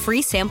even send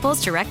free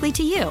samples directly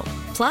to you.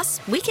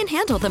 Plus, we can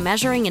handle the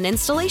measuring and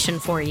installation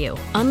for you.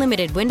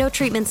 Unlimited window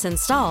treatments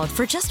installed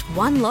for just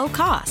one low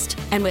cost.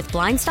 And with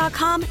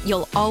Blinds.com,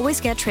 you'll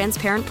always get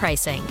transparent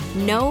pricing.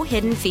 No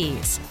hidden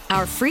fees.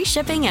 Our free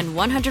shipping and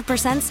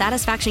 100%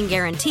 satisfaction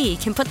guarantee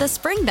can put the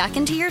spring back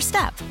into your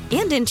step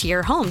and into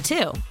your home,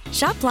 too.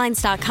 Shop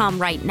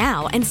Blinds.com right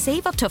now and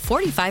save up to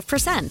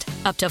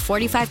 45%. Up to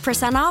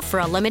 45% off for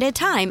a limited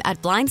time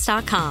at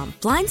Blinds.com.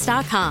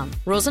 Blinds.com.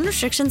 Rules and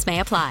restrictions may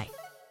apply.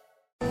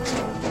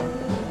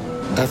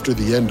 After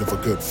the end of a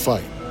good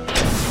fight,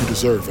 you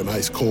deserve an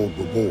ice-cold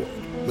reward.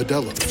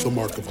 Modelo is the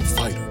mark of a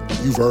fighter.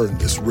 You've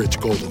earned this rich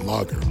golden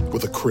lager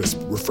with a crisp,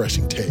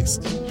 refreshing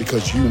taste.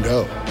 Because you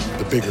know,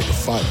 the bigger the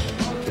fight,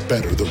 the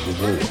better the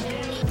reward.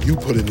 You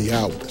put in the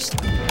hours,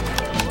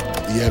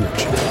 the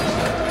energy,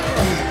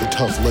 the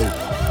tough labor.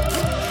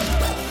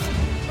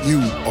 You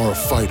are a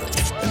fighter,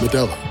 and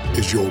Modelo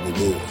is your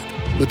reward.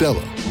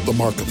 Modelo, the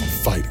mark of a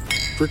fighter.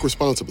 Drink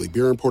responsibly.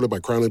 Beer imported by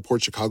Crown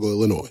Imports, Chicago,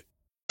 Illinois.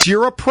 It's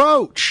your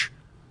approach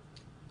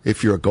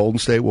if you're a Golden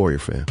State Warrior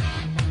fan.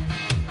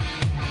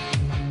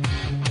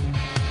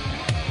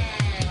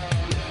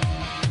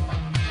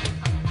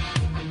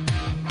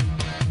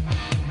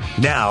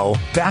 Now,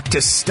 back to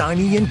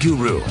Steiny and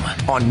Guru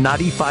on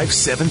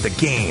 95.7 The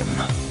Game.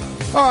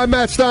 All right,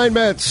 Matt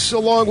Steinmetz,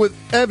 along with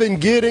Evan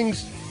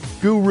Giddings,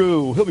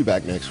 Guru. He'll be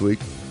back next week.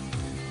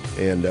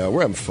 And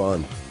we're having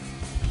fun.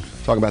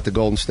 Talking about the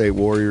Golden State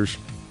Warriors,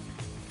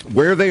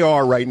 where they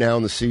are right now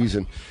in the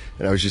season.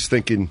 And I was just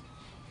thinking,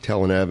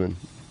 telling Evan,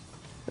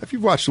 if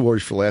you've watched the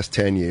Warriors for the last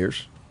 10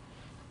 years,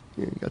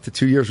 you got the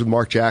 2 years with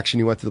Mark Jackson,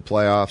 you went to the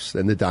playoffs,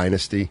 then the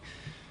dynasty.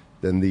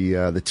 Then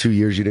the 2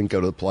 years you didn't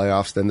go to the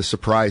playoffs. Then the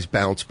surprise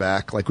bounce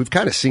back. Like, we've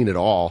kind of seen it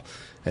all.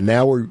 And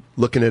now we're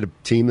looking at a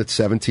team that's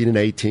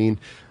 17-18,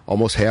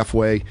 almost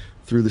halfway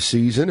through the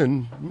season.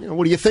 And, you know,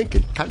 what are you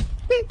thinking? Kind of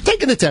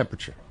taking the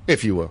temperature,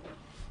 if you will.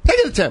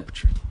 Taking the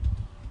temperature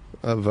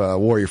of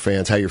Warrior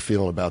fans, how you're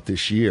feeling about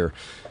this year.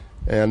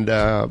 And,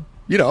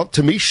 you know,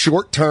 to me,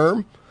 short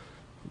term,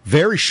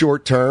 very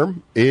short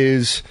term,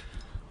 is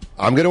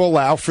I'm going to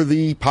allow for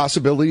the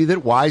possibility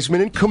that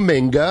Wiseman and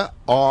Kuminga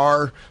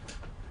are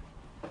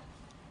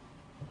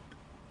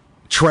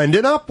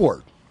trending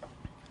upward.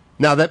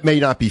 Now, that may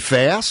not be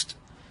fast.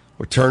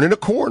 We're turning a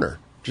corner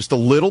just a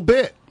little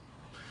bit.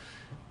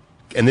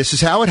 And this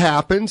is how it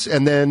happens.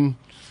 And then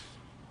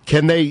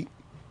can they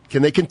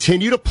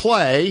continue to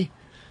play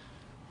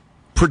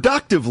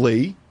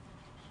productively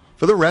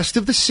for the rest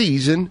of the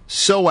season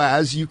so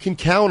as you can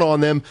count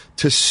on them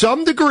to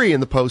some degree in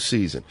the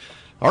postseason?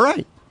 All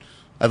right.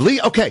 At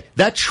least, okay,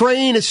 that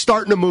train is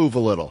starting to move a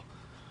little.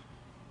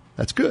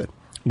 That's good.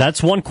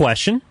 That's one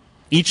question.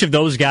 Each of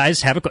those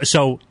guys have a...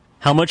 So,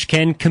 how much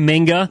can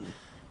Kuminga,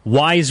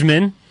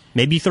 Wiseman,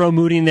 maybe you throw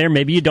Moody in there,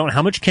 maybe you don't.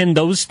 How much can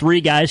those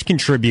three guys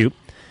contribute?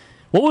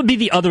 What would be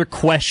the other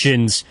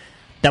questions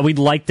that we'd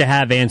like to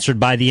have answered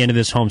by the end of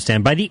this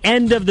homestand, by the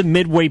end of the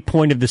midway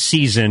point of the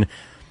season?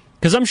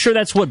 Because I'm sure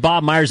that's what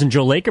Bob Myers and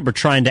Joe Lacob are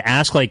trying to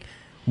ask. Like,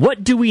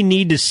 what do we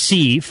need to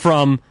see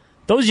from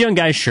Those young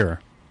guys,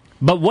 sure.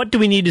 But what do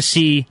we need to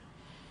see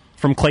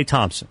from Klay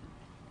Thompson?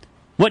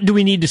 What do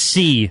we need to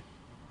see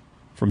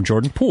from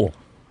Jordan Poole?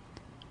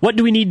 What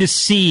do we need to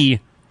see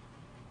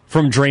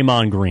from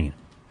Draymond Green?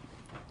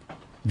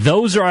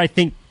 Those are, I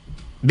think,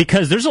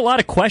 because there's a lot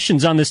of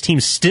questions on this team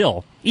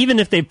still, even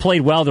if they've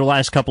played well their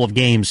last couple of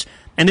games,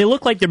 and they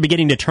look like they're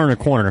beginning to turn a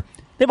corner.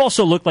 They've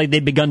also looked like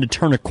they've begun to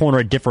turn a corner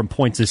at different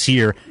points this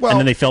year, and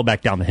then they fell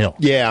back down the hill.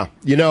 Yeah.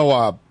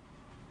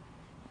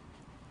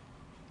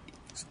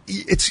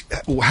 It's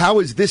how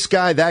is this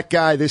guy, that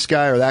guy, this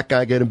guy, or that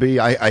guy going to be?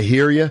 I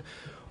hear you.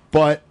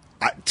 But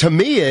to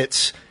me,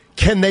 it's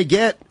can they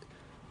get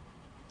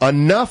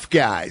enough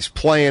guys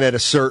playing at a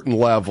certain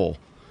level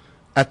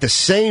at the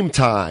same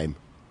time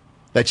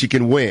that you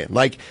can win?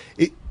 Like,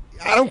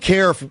 I don't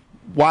care if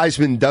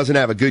Wiseman doesn't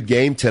have a good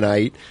game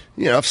tonight,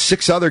 if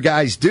 6 other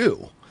guys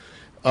do.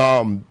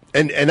 And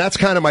that's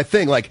kind of my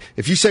thing. Like,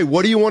 if you say,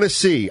 what do you want to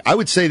see? I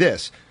would say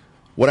this.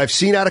 What I've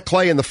seen out of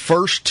Klay in the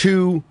first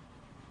 2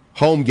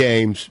 home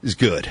games is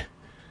good.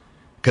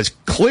 Because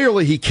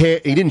clearly he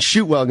didn't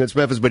shoot well against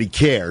Memphis, but he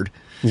cared.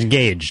 He's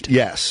engaged.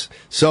 Yes.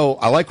 So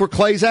I like where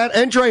Klay's at,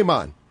 and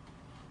Draymond.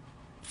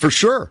 For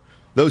sure.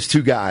 Those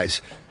 2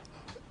 guys.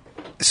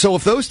 So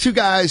if those 2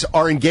 guys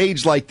are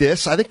engaged like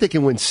this, I think they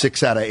can win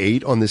 6 out of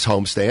 8 on this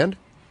homestand.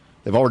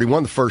 They've already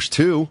won the first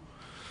 2.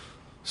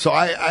 So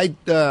I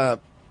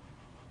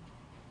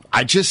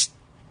just...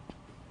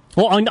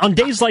 Well, on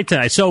days like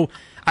tonight, so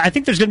I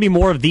think there's going to be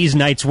more of these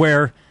nights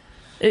where,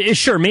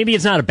 sure, maybe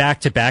it's not a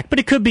back-to-back, but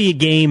it could be a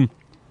game,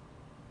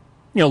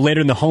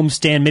 later in the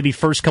homestand, maybe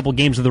first couple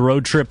games of the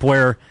road trip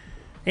where,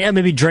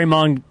 maybe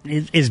Draymond,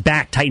 his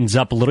back tightens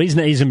up a little. He's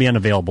going to be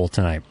unavailable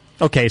tonight.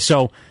 Okay,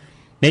 so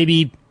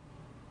maybe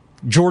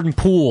Jordan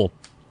Poole,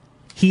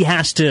 he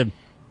has to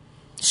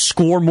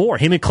score more.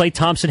 Him and Klay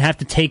Thompson have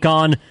to take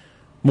on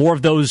more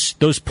of those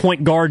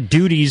point guard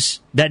duties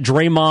that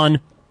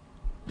Draymond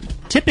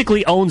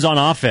typically owns on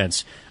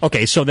offense.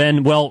 Okay, so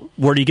then,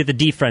 where do you get the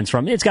defense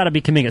from? It's got to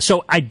be Kuminga.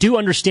 So I do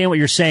understand what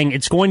you're saying.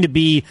 It's going to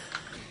be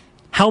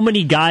how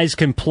many guys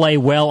can play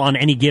well on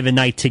any given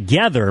night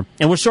together,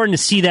 and we're starting to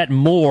see that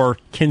more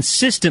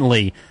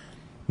consistently.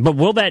 But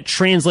will that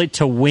translate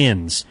to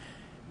wins?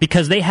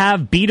 Because they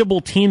have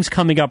beatable teams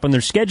coming up on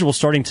their schedule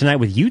starting tonight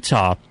with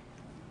Utah.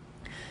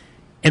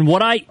 And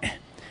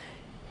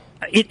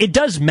it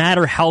does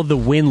matter how the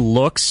win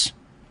looks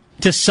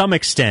to some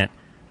extent,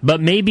 but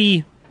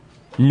maybe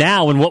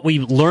now, and what we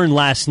learned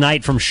last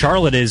night from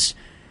Charlotte is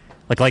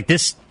like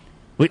this,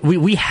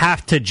 we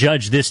have to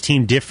judge this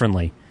team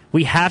differently.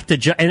 We have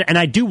to and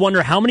I do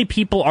wonder how many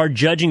people are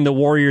judging the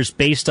Warriors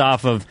based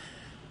off of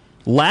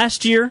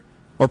last year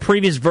or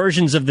previous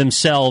versions of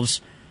themselves,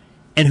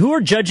 and who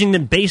are judging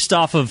them based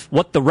off of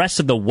what the rest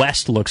of the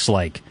West looks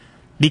like.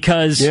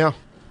 Because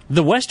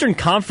the Western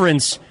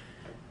Conference,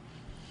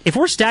 if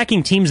we're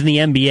stacking teams in the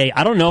NBA,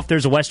 I don't know if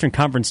there's a Western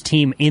Conference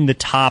team in the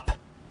top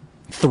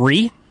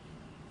 3.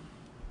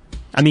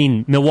 I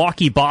mean,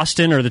 Milwaukee,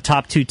 Boston are the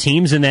top 2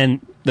 teams, and then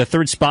the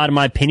third spot, in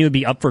my opinion, would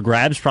be up for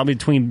grabs, probably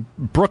between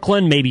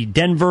Brooklyn, maybe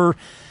Denver,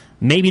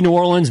 maybe New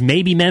Orleans,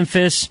 maybe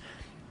Memphis.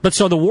 But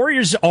so the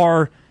Warriors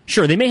are,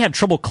 sure, they may have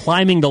trouble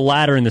climbing the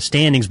ladder in the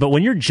standings, but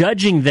when you're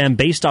judging them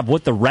based off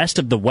what the rest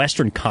of the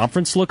Western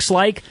Conference looks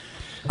like,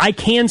 I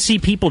can see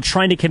people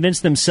trying to convince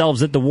themselves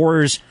that the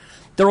Warriors,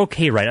 they're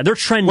okay right now. They're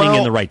trending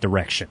in the right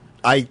direction.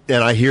 I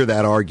hear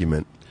that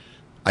argument.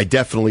 I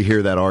definitely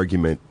hear that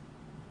argument.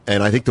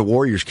 And I think the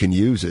Warriors can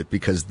use it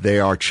because they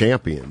are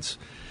champions.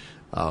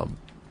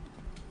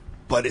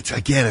 But it's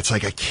like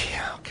I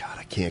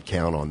can't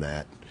count on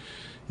that.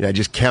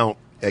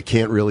 I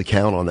can't really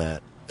count on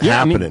that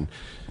happening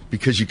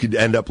because you could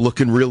end up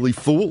looking really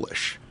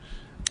foolish.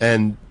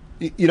 And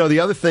the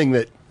other thing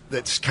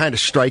that's kind of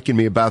striking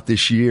me about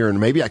this year, and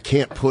maybe I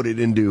can't put it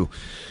into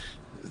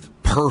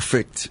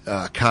perfect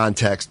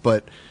context,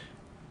 but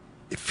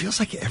it feels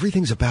like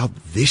everything's about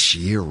this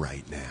year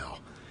right now.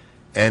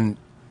 And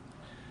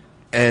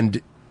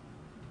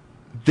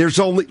there's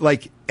only,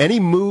 like, any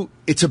move,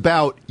 it's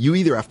about you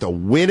either have to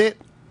win it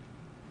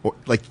or,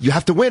 like, you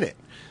have to win it.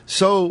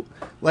 So,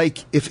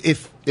 like,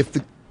 if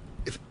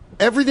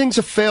everything's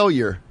a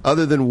failure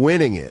other than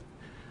winning it,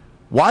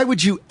 why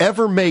would you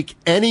ever make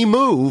any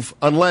move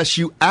unless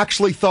you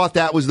actually thought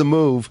that was the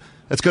move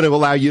that's going to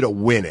allow you to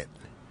win it?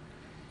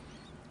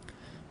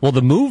 Well,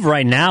 the move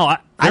right now,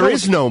 there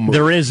is no move.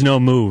 There is no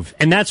move.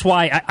 And that's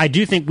why I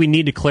do think we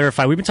need to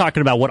clarify. We've been talking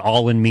about what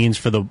all-in means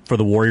for the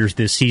Warriors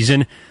this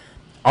season.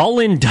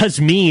 All-in does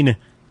mean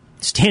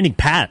standing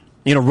pat,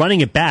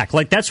 running it back.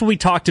 Like, that's what we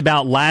talked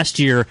about last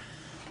year.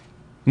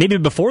 Maybe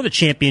before the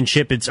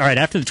championship, it's, all right,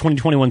 after the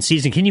 2021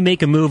 season, can you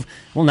make a move?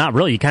 Well, not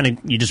really.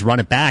 You just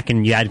run it back,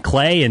 and you add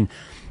Klay, and,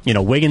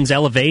 Wiggins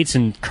elevates,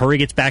 and Curry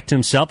gets back to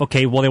himself.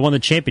 Okay, well, they won the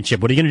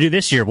championship. What are you going to do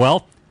this year?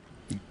 Well,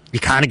 you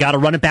kind of got to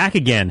run it back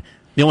again.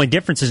 The only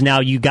difference is now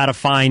you got to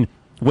find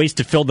ways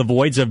to fill the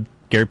voids of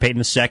Gary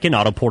Payton II,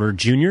 Otto Porter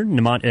Jr.,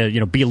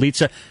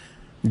 Bielitsa,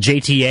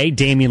 JTA,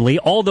 Damian Lee,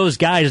 all those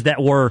guys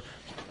that were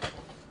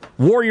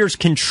Warriors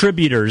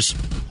contributors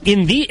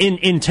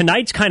in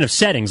tonight's kind of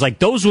settings, like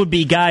those would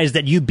be guys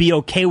that you'd be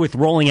okay with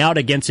rolling out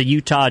against a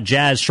Utah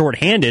Jazz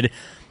shorthanded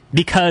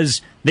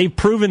because they've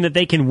proven that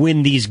they can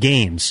win these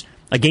games.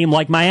 A game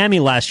like Miami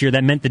last year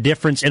that meant the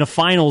difference in a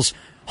finals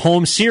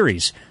home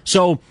series.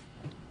 So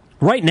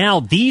right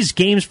now, these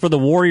games for the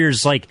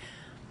Warriors, like,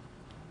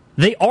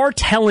 they are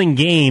telling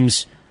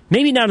games,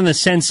 maybe not in the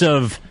sense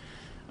of,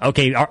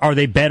 okay, are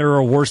they better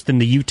or worse than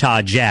the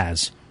Utah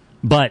Jazz?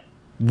 But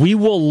we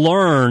will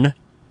learn,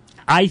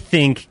 I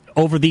think,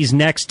 over these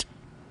next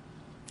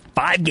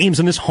 5 games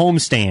in this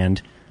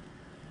homestand,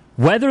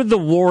 whether the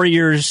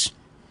Warriors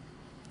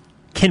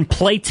can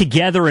play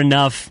together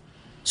enough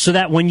so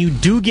that when you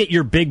do get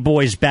your big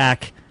boys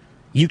back,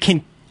 you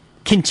can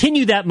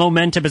continue that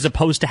momentum as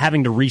opposed to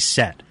having to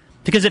reset.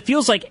 Because it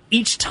feels like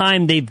each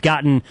time they've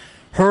gotten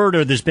hurt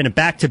or there's been a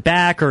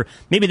back-to-back or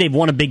maybe they've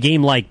won a big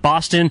game like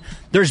Boston,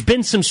 there's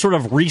been some sort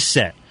of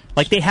reset.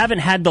 Like they haven't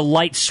had the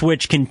light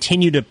switch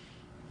continue to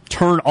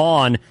turn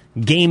on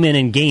game in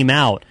and game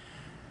out.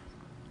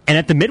 And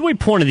at the midway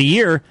point of the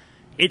year,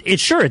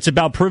 it's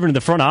about proving to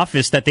the front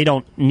office that they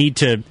don't need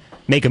to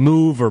make a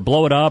move or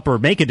blow it up or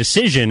make a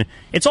decision.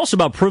 It's also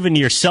about proving to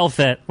yourself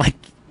that, like,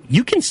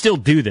 you can still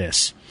do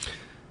this.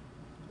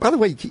 By the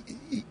way,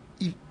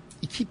 you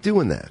keep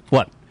doing that.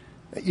 What?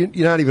 You're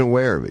not even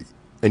aware of it.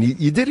 And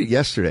you did it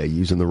yesterday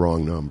using the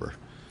wrong number.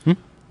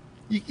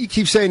 You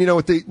keep saying,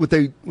 what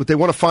they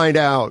want to find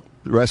out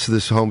the rest of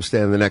this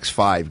homestand in the next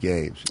 5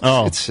 games.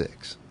 It's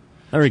 6.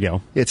 There we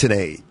go. It's an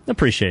 8.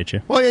 Appreciate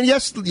you. Well, and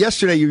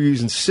yesterday you were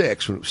using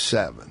 6 when it was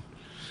 7.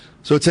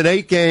 So it's an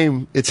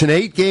 8-game. It's an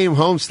 8-game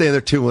homestand.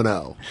 They're 2-0.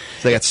 So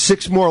they got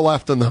 6 more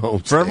left on the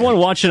homestand. For everyone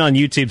watching on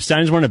YouTube,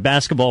 Stein's wearing a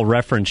basketball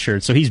reference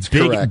shirt, so he's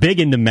big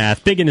into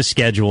math, big into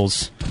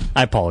schedules.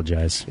 I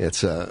apologize. It's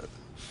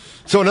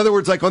so in other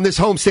words, like on this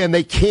homestand,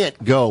 they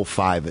can't go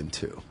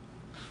 5-2.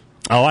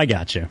 Oh, I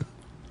got you.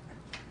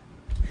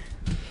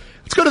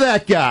 Let's go to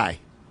that guy.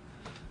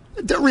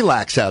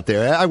 Relax out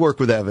there. I work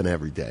with Evan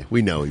every day.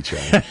 We know each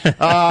other.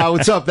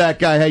 What's up, that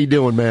guy? How you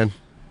doing, man?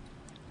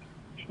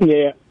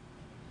 Yeah.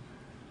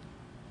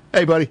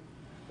 Hey, buddy.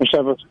 What's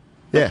up?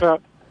 Yeah. What's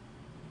up?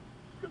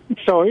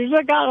 So he's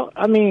like,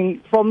 I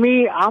mean, for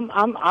me, I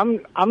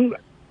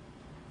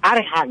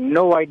had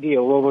no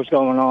idea what was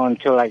going on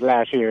until like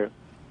last year.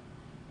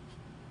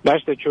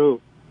 That's the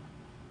truth.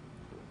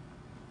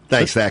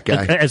 Thanks, that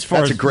guy. That's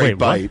a great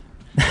bite.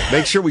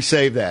 Make sure we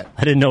save that.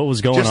 I didn't know what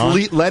was going on.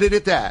 Just let it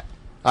at that.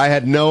 I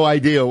had no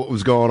idea what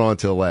was going on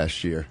until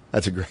last year.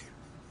 That's a great.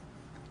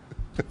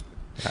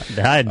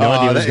 I had no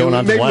idea what was going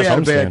on until last homestand.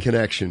 Maybe we had a bad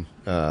connection,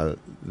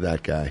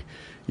 that guy.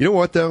 You know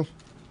what, though?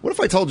 What if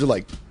I told you,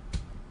 like,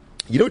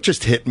 you don't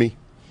just hit me?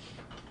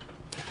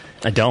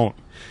 I don't.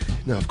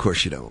 No, of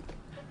course you don't.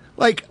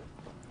 Like,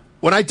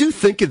 when I do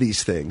think of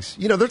these things,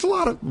 there's a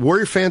lot of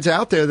Warrior fans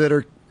out there that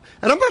are,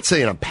 and I'm not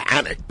saying I'm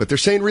panicked, but they're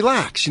saying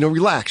relax,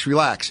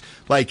 relax.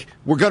 Like,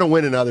 we're going to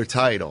win another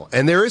title.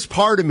 And there is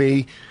part of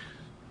me,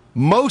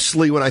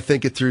 mostly when I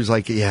think it through, is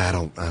like, yeah,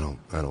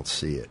 I don't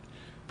see it.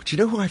 But you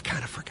know who I've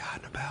kind of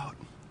forgotten about?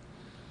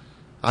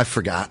 I've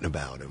forgotten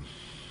about him.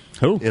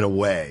 Who? In a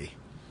way.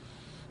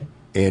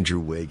 Andrew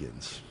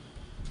Wiggins.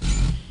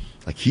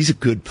 Like, he's a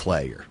good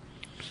player.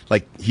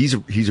 Like, he's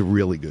a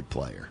really good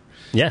player.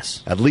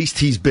 Yes. At least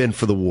he's been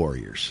for the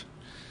Warriors.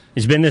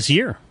 He's been this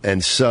year.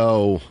 And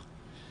so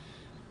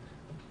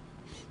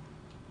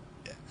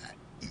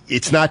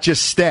it's not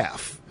just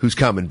Steph who's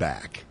coming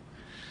back.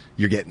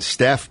 You're getting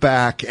Steph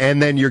back,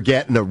 and then you're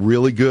getting a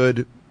really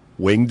good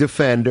wing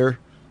defender,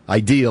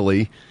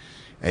 ideally,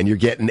 and you're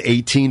getting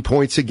 18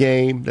 points a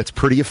game. That's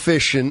pretty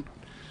efficient.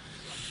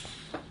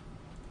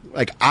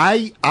 Like,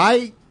 I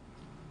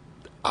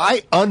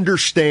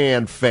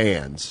understand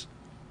fans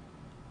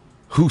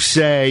who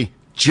say,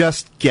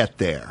 just get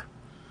there.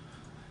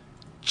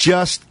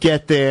 Just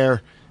get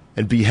there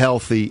and be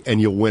healthy, and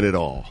you'll win it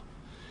all.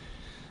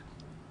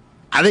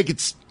 I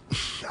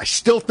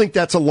still think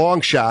that's a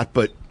long shot,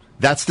 but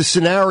that's the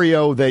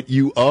scenario that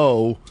you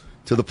owe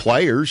to the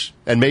players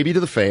and maybe to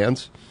the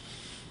fans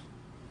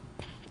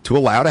to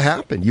allow to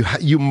happen.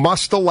 You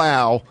must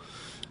allow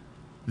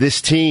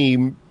this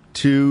team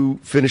to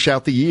finish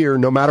out the year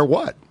no matter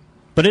what.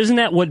 But isn't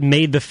that what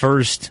made the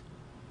first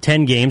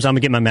 10 games? I'm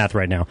going to get my math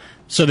right now.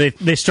 So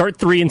they start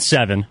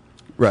 3-7.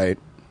 Right.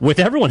 With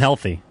everyone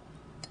healthy.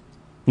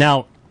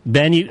 Now,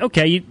 then you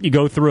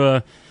go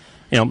through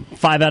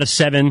 5 out of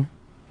 7.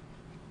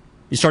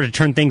 You start to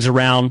turn things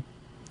around.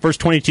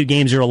 First 22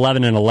 games, you're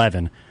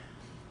 11-11.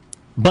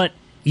 But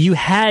you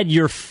had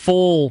your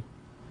full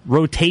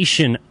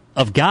rotation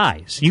of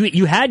guys.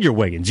 You had your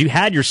Wiggins. You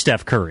had your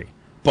Steph Curry.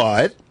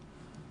 But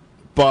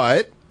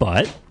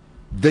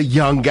the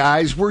young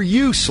guys were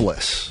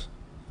useless.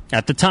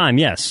 At the time,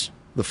 yes.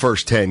 The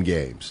first 10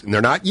 games. And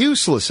they're not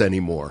useless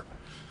anymore.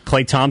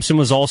 Klay Thompson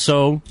was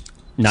also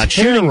not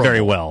shooting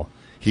very well.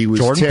 He was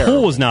Jordan terrible.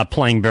 Poole was not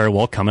playing very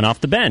well coming off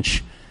the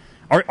bench.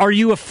 Are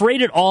you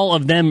afraid at all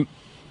of them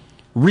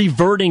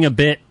reverting a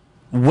bit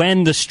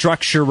when the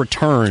structure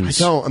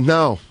returns?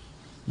 No.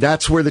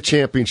 That's where the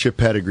championship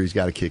pedigree's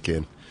got to kick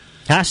in.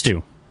 Has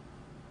to.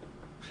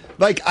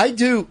 Like, I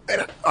do.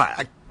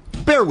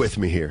 Bear with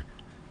me here.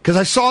 Because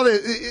I saw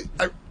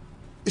that.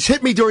 It's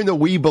hit me during the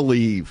We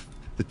Believe.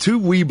 The 2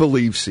 We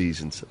Believe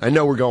seasons. I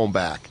know we're going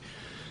back.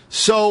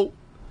 So,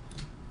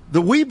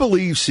 the We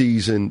Believe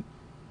season,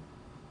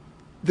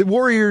 the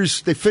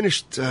Warriors, they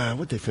finished,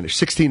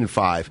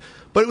 16-5.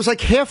 But it was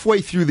like halfway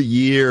through the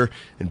year,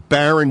 and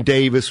Baron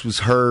Davis was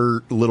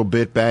hurt a little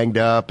bit, banged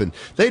up, and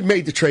they'd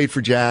made the trade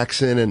for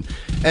Jackson,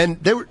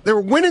 and they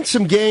were winning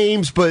some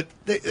games, but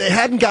they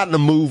hadn't gotten a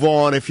move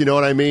on, if you know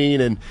what I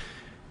mean,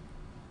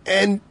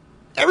 and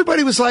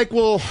everybody was like,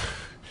 well,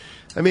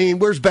 I mean,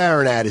 where's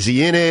Baron at? Is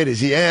he in it? Is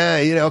he,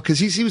 because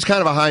he was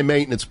kind of a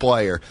high-maintenance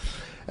player.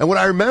 And what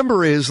I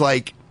remember is,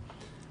 like,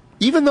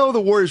 even though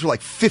the Warriors were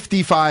like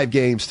 55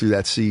 games through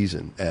that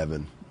season,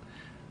 Evan,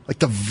 like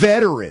the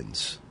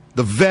veterans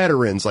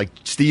like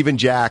Steven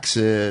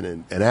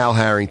Jackson and Al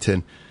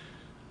Harrington,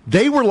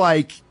 they were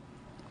like,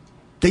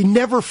 they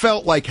never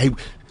felt like, hey,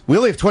 we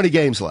only have 20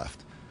 games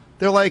left.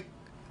 They're like,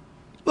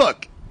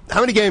 look,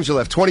 how many games are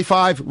left?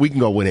 25? We can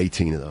go win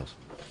 18 of those.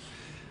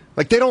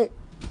 Like, they don't,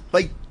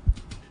 like,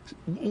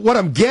 what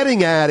I'm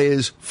getting at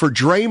is for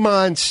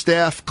Draymond,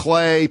 Steph,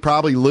 Clay,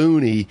 probably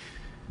Looney,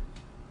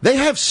 they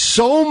have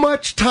so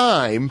much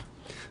time,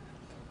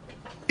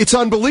 it's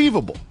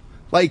unbelievable.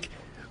 Like,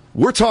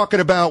 we're talking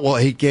about,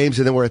 8 games,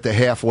 and then we're at the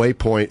halfway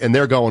point, and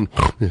they're going,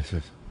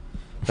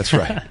 that's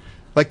right.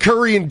 Like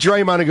Curry and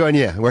Draymond are going,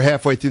 yeah, we're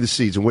halfway through the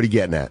season. What are you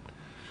getting at?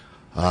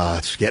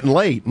 It's getting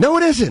late. No,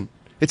 it isn't.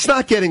 It's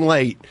not getting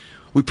late.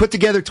 We put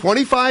together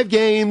 25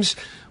 games.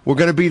 We're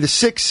going to be the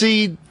 6th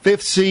seed,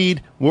 5th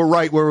seed. We're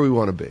right where we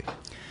want to be.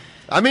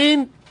 I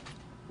mean,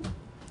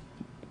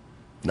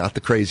 not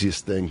the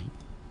craziest thing.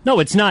 No,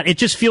 it's not. It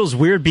just feels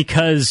weird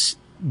because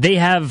they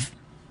have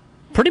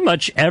pretty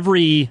much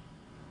every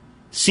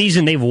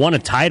season they've won a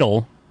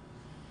title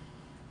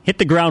hit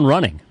the ground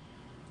running,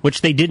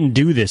 which they didn't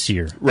do this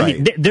year. Right. I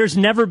mean, there's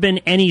never been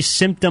any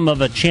symptom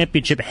of a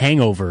championship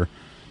hangover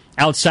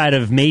outside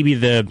of maybe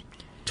the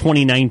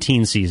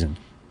 2019 season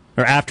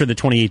or after the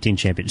 2018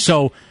 championship.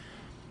 So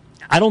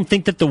I don't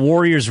think that the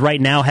Warriors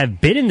right now have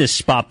been in this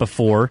spot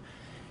before.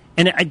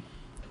 And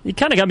it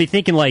kind of got me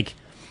thinking, like,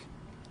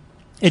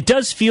 it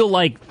does feel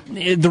like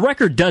the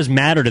record does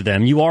matter to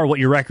them. You are what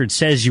your record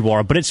says you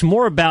are, but it's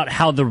more about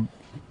how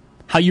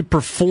you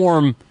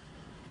perform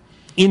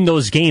in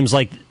those games.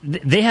 Like,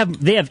 they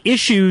have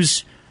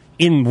issues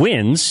in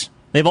wins.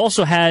 They've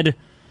also had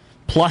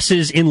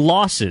pluses in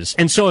losses.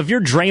 And so if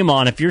you're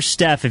Draymond, if you're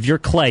Steph, if you're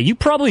Clay, you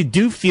probably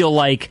do feel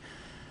like,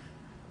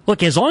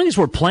 look, as long as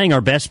we're playing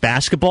our best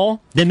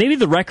basketball, then maybe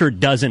the record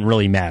doesn't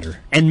really matter.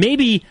 And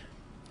maybe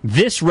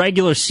this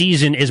regular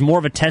season is more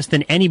of a test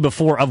than any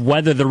before of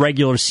whether the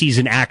regular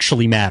season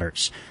actually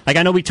matters. Like,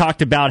 I know we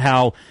talked about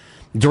how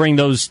during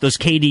those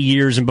KD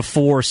years and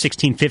before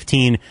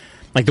 16-15,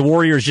 like, the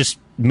Warriors just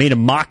made a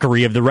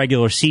mockery of the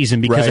regular season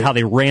because of how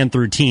they ran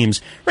through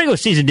teams. Regular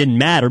season didn't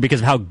matter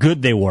because of how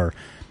good they were.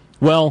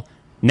 Well,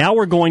 now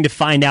we're going to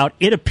find out,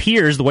 it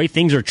appears, the way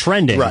things are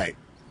trending, right,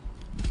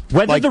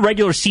 whether the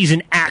regular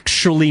season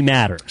actually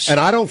matters. And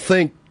I don't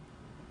think,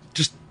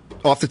 just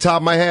off the top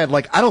of my head,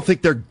 like, I don't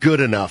think they're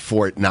good enough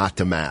for it not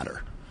to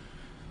matter.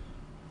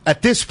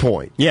 At this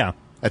point. Yeah.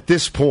 At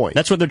this point.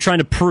 That's what they're trying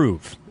to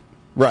prove.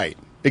 Right.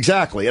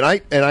 Exactly.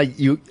 And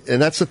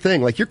that's the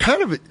thing. Like, you're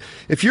kind of,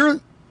 it's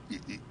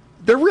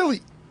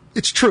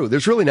true.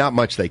 There's really not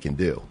much they can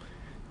do.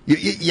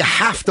 You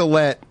have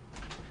to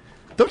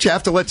don't you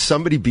have to let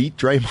somebody beat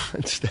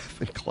Draymond,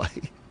 Steph, and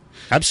Clay?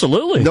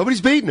 Absolutely.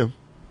 Nobody's beating them.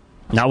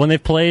 Not when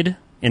they've played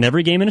in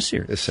every game in a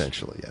series.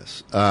 Essentially,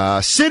 yes.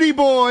 City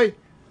Boy.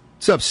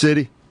 What's up,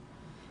 City?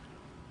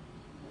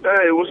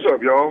 Hey, what's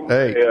up, y'all?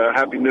 Hey.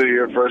 Happy New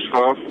Year, first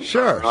off.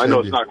 Sure. I know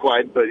it's not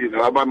quite, but,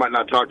 I might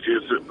not talk to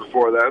you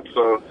before that.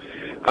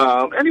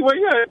 So, anyway,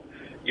 yeah,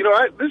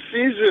 this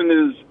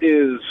season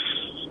is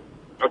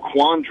a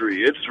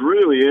quandary. It's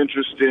really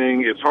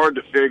interesting. It's hard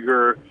to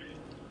figure,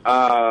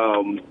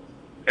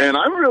 and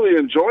I'm really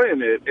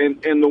enjoying it.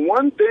 And the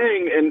one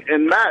thing,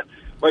 and Matt,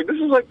 like, this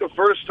is like the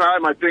first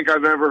time I think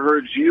I've ever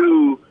heard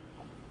you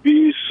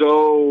be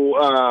so,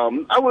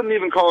 I wouldn't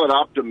even call it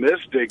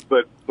optimistic,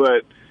 but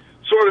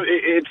sort of,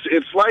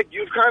 it's like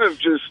you've kind of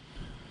just,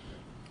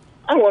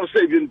 I don't want to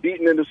say been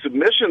beaten into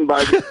submission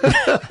by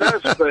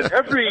the but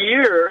every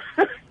year,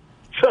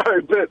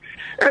 but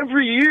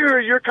every year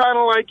you're kind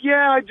of like,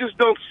 yeah, I just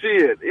don't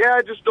see it. Yeah,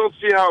 I just don't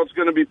see how it's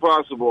going to be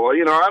possible.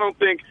 I don't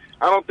think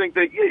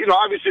they,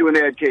 obviously when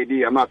they had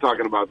KD, I'm not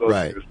talking about those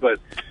years, but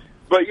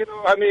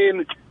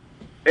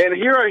and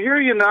here I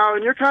hear you now,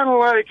 and you're kind of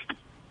like,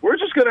 we're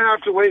just going to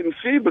have to wait and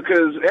see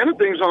because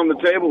anything's on the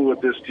table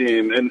with this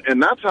team,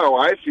 and that's how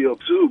I feel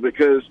too.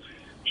 Because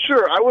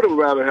sure, I would have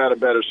rather had a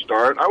better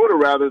start. I would have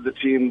rather the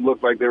team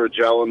looked like they were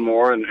gelling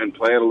more and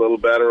playing a little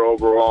better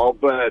overall.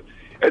 But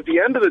at the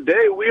end of the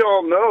day, we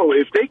all know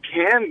if they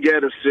can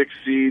get a 6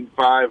 seed,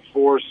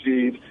 5-4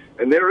 seed,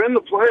 and they're in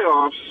the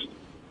playoffs,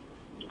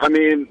 I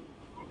mean,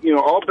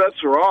 all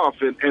bets are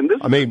off. And this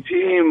is a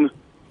team.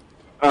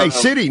 Hey,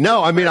 City,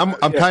 no, I mean,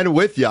 I'm kind of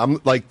with you.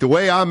 I'm like, the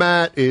way I'm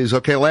at is,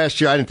 okay,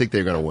 last year I didn't think they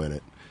were going to win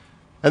it.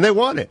 And they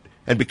won it.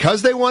 And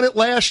because they won it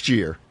last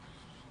year,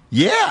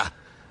 yeah,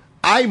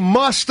 I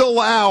must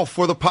allow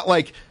for the,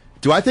 like,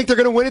 do I think they're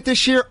going to win it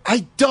this year?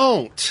 I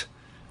don't.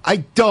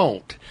 I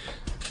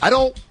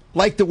don't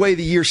like the way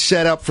the year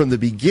set up from the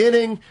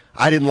beginning.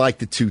 I didn't like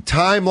the two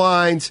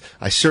timelines.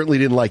 I certainly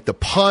didn't like the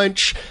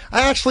punch.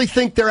 I actually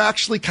think they're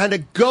actually kind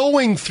of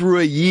going through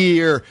a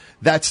year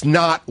that's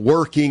not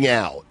working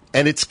out.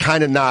 And it's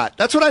kind of not.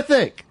 That's what I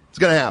think is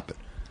going to happen.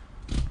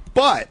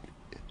 But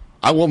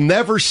I will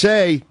never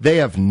say they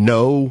have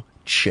no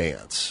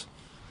chance,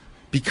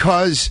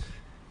 because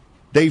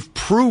they've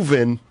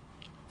proven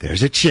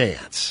there's a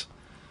chance.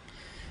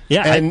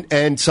 Yeah,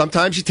 and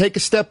sometimes you take a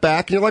step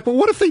back and you're like, well,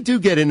 what if they do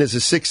get in as a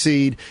 6th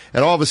seed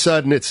and all of a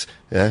sudden it's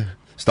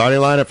starting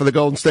lineup for the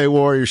Golden State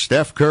Warriors: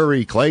 Steph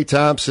Curry, Klay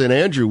Thompson,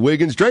 Andrew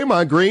Wiggins,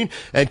 Draymond Green,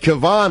 and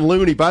Kevon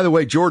Looney. By the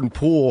way, Jordan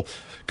Poole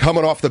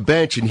coming off the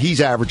bench, and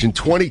he's averaging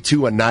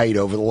 22 a night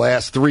over the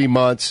last 3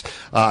 months,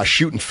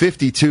 shooting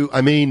 52.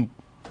 I mean,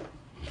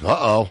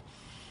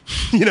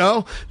 you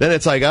know, then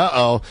it's like,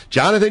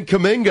 Jonathan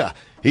Kuminga,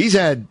 he's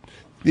had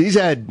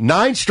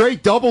 9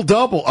 straight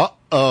double-double.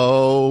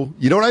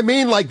 You know what I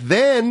mean? Like,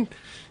 then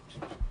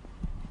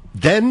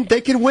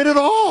they can win it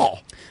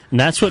all. And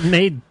that's what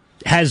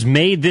has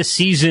made this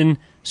season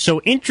so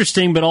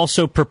interesting, but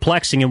also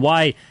perplexing, and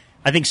why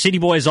I think City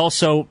Boy is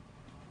also,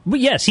 but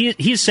yes,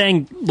 he's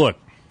saying, look,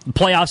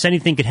 playoffs,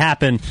 anything could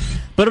happen,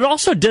 but it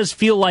also does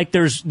feel like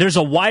there's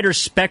a wider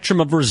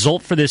spectrum of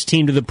result for this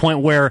team, to the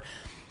point where,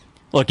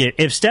 look,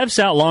 if Steph's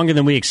out longer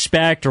than we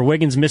expect, or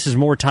Wiggins misses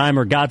more time,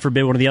 or God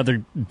forbid one of the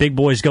other big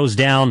boys goes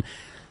down,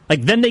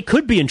 like, then they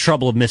could be in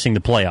trouble of missing the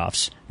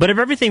playoffs. But if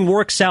everything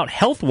works out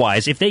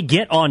health-wise, if they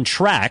get on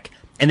track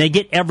and they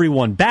get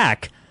everyone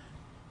back,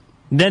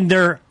 then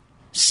their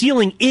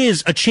ceiling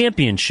is a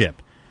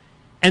championship.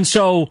 And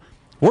so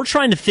we're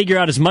trying to figure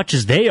out, as much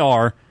as they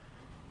are,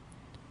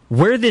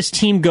 where this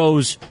team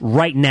goes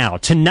right now.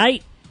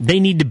 Tonight, they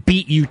need to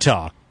beat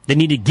Utah. They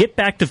need to get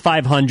back to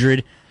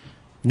 500.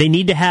 They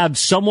need to have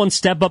someone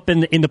step up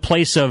in the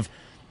place of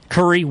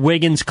Curry,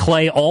 Wiggins,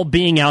 Klay, all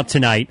being out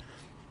tonight.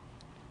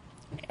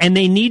 And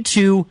they need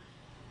to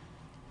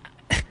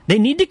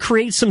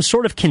create some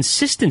sort of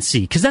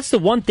consistency, because that's the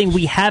one thing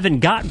we haven't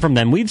gotten from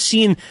them. We've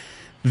seen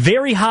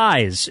very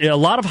highs, a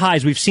lot of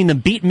highs. We've seen them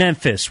beat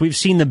Memphis. We've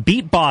seen them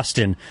beat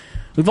Boston.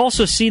 We've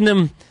also seen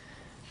them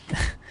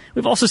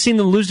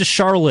lose to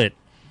Charlotte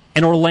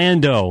and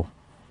Orlando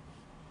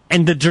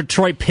and the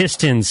Detroit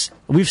Pistons.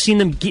 We've seen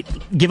them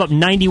give up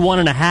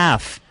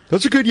 91.5.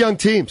 Those are good young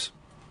teams.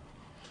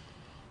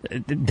 You're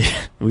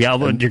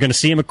going to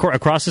see them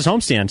across this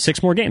homestand.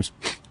 6 more games.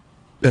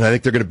 And I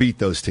think they're going to beat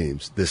those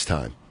teams this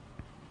time,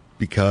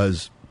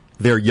 because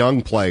they're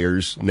young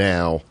players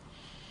now.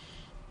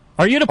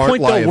 Are you at a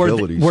point, though,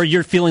 where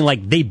you're feeling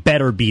like they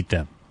better beat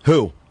them?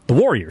 Who? The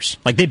Warriors.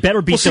 Like, they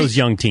better beat those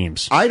young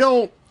teams.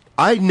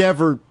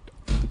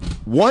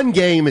 One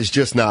game is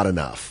just not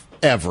enough,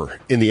 ever,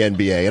 in the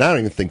NBA, and I don't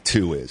even think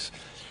 2 is.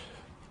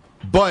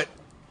 But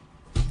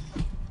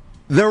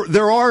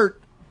there are,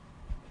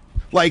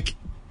 like,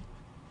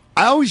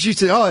 I always used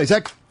to, is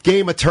that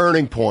game a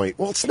turning point?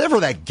 Well, it's never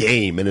that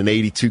game in an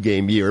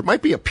 82-game year. It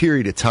might be a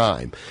period of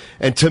time.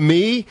 And to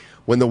me,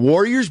 when the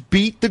Warriors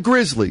beat the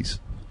Grizzlies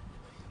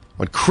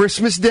on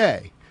Christmas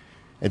Day,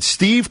 and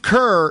Steve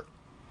Kerr,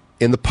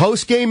 in the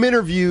post-game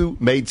interview,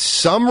 made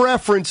some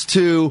reference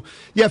to,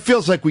 it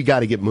feels like we got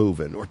to get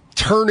moving, or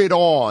turn it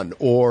on,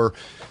 or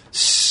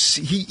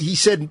he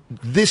said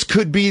this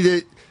could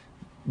be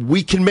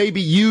we can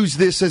maybe use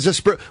this as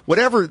a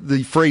whatever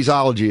the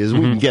phraseology is, we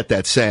can get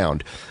that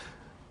sound.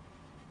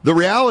 The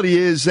reality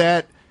is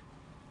that,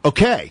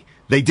 okay,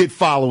 they did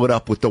follow it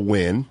up with the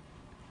win,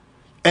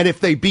 and if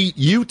they beat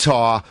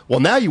Utah, well,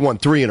 now you won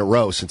 3 in a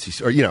row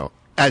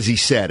as he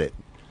said it.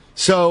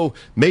 So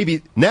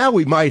maybe now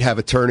we might have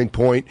a turning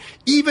point,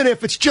 even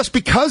if it's just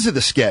because of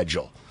the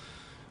schedule.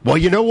 Well,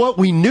 you know what?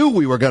 We knew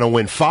we were going to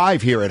win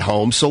 5 here at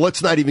home, so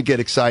let's not even get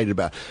excited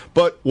about it.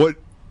 But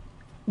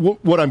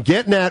what I'm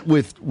getting at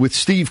with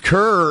Steve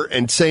Kerr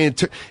and saying,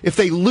 if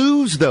they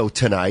lose, though,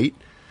 tonight,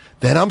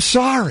 then I'm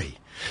sorry.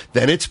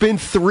 Then it's been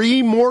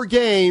 3 more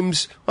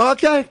games.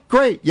 Okay,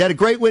 great. You had a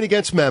great win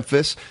against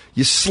Memphis.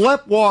 You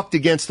sleptwalked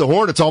against the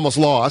Hornets, almost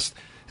lost.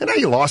 And now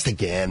you lost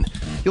again.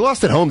 You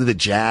lost at home to the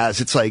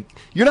Jazz. It's like,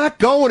 you're not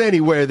going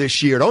anywhere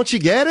this year. Don't you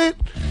get it?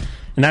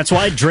 And that's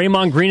why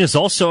Draymond Green is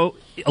also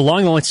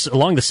along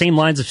the same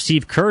lines of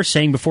Steve Kerr,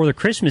 saying before the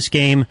Christmas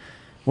game,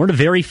 we're in a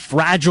very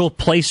fragile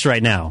place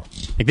right now.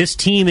 Like, this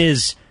team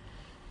is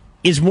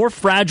more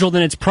fragile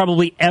than it's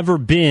probably ever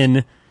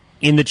been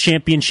in the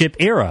championship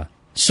era.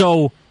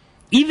 So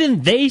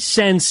even they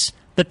sense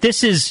that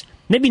this is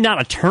maybe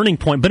not a turning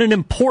point, but an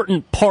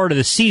important part of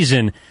the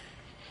season.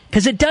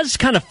 Because it does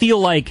kind of feel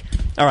like,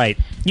 all right,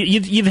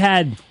 you've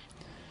had,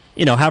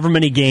 however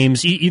many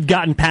games, you've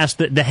gotten past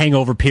the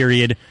hangover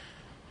period.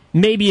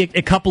 Maybe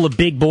a couple of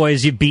big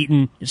boys you've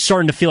beaten, it's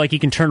starting to feel like you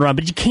can turn around,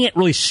 but you can't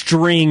really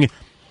string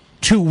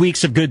 2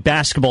 weeks of good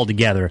basketball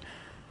together.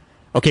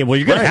 Okay, well,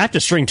 you're going to have to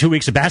string 2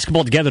 weeks of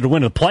basketball together to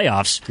win the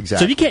playoffs. Exactly.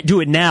 So if you can't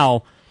do it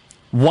now,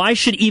 why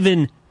should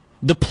even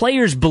the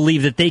players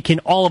believe that they can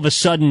all of a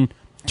sudden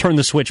turn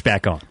the switch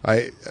back on?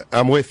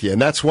 I'm with you,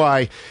 and that's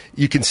why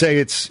you can say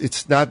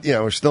it's not,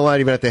 we're still not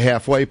even at the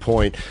halfway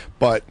point,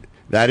 but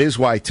that is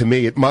why, to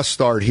me, it must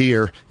start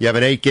here. You have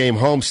an 8-game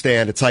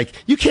homestand. It's like,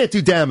 you can't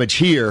do damage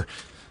here.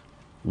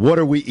 What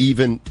are we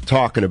even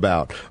talking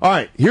about? All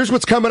right, here's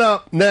what's coming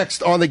up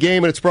next on The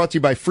Game, and it's brought to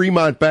you by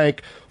Fremont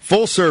Bank.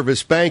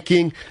 Full-service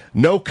banking,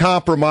 no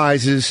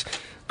compromises.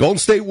 Golden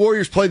State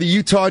Warriors play the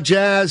Utah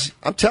Jazz.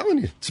 I'm telling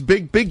you, it's a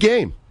big, big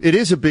game. It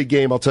is a big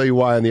game. I'll tell you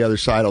why on the other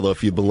side, although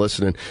if you've been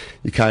listening,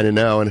 you kind of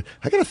know. And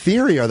I got a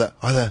theory. Are the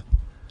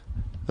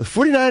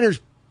 49ers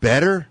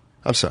better?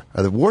 I'm sorry.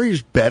 Are the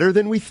Warriors better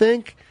than we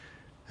think?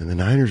 And the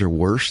Niners are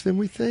worse than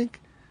we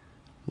think?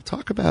 We'll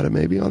talk about it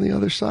maybe on the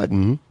other side.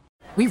 Mm-hmm.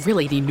 We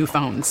really need new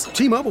phones.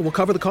 T-Mobile will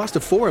cover the cost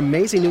of 4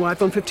 amazing new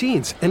iPhone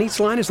 15s, and each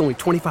line is only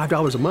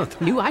 $25 a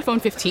month. New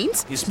iPhone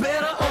 15s? It's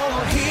better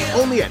over here.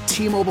 Only at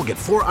T-Mobile, get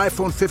 4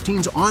 iPhone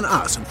 15s on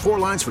us and 4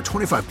 lines for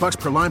 $25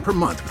 per line per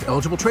month with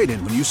eligible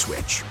trade-in when you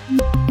switch.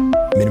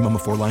 Minimum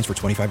of 4 lines for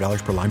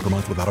 $25 per line per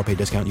month with autopay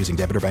discount using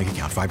debit or bank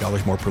account.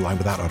 $5 more per line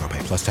without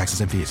autopay, plus taxes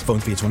and fees. Phone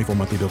fee at 24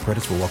 monthly bill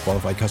credits for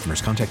well-qualified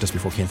customers. Contact us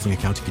before canceling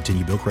account to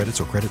continue bill credits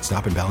or credit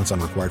stop and balance on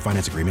required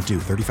finance agreement due.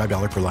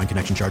 $35 per line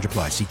connection charge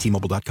applies. See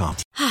T-Mobile.com.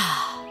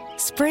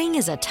 Spring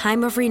is a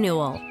time of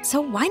renewal, so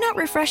why not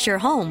refresh your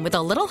home with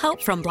a little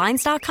help from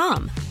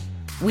Blinds.com?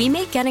 We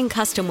make getting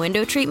custom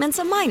window treatments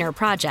a minor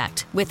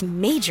project with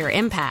major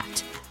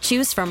impact.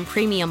 Choose from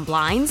premium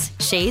blinds,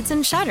 shades,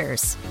 and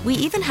shutters. We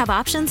even have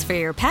options for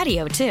your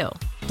patio, too.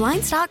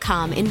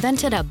 Blinds.com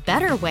invented a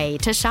better way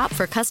to shop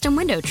for custom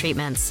window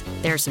treatments.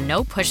 There's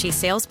no pushy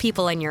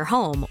salespeople in your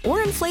home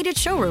or inflated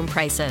showroom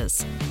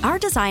prices. Our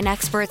design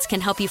experts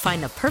can help you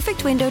find the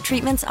perfect window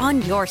treatments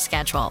on your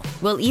schedule.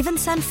 We'll even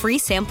send free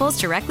samples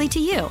directly to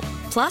you.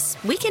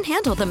 Plus, we can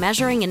handle the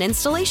measuring and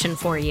installation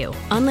for you.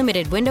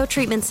 Unlimited window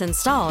treatments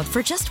installed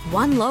for just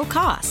one low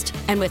cost.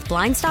 And with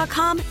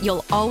Blinds.com,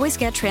 you'll always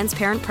get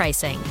transparent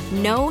pricing.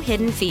 No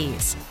hidden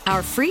fees.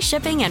 Our free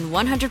shipping and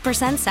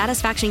 100%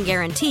 satisfaction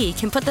guarantee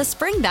can put the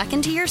spring back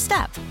into your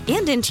step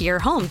and into your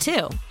home,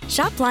 too.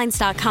 Shop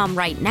Blinds.com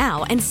right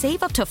now and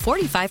save up to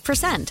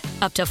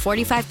 45%. Up to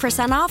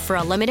 45% off for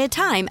a limited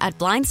time at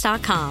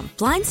Blinds.com.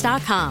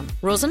 Blinds.com.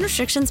 Rules and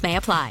restrictions may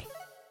apply.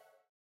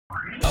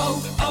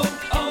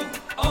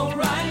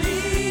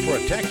 O'Reilly.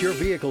 Protect your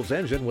vehicle's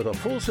engine with a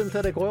full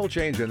synthetic oil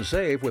change and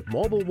save with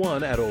Mobil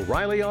 1 at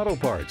O'Reilly Auto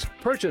Parts.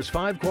 Purchase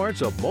 5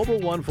 quarts of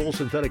Mobil 1 full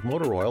synthetic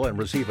motor oil and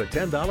receive a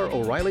 $10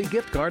 O'Reilly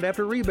gift card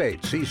after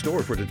rebate. See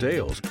store for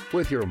details.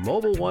 With your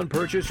Mobil 1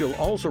 purchase, you'll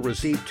also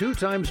receive 2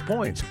 times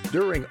points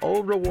during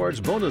O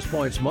Rewards Bonus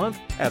Points Month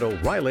at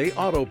O'Reilly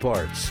Auto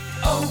Parts.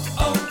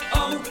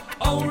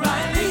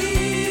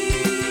 O'Reilly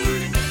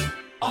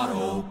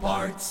Auto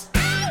Parts.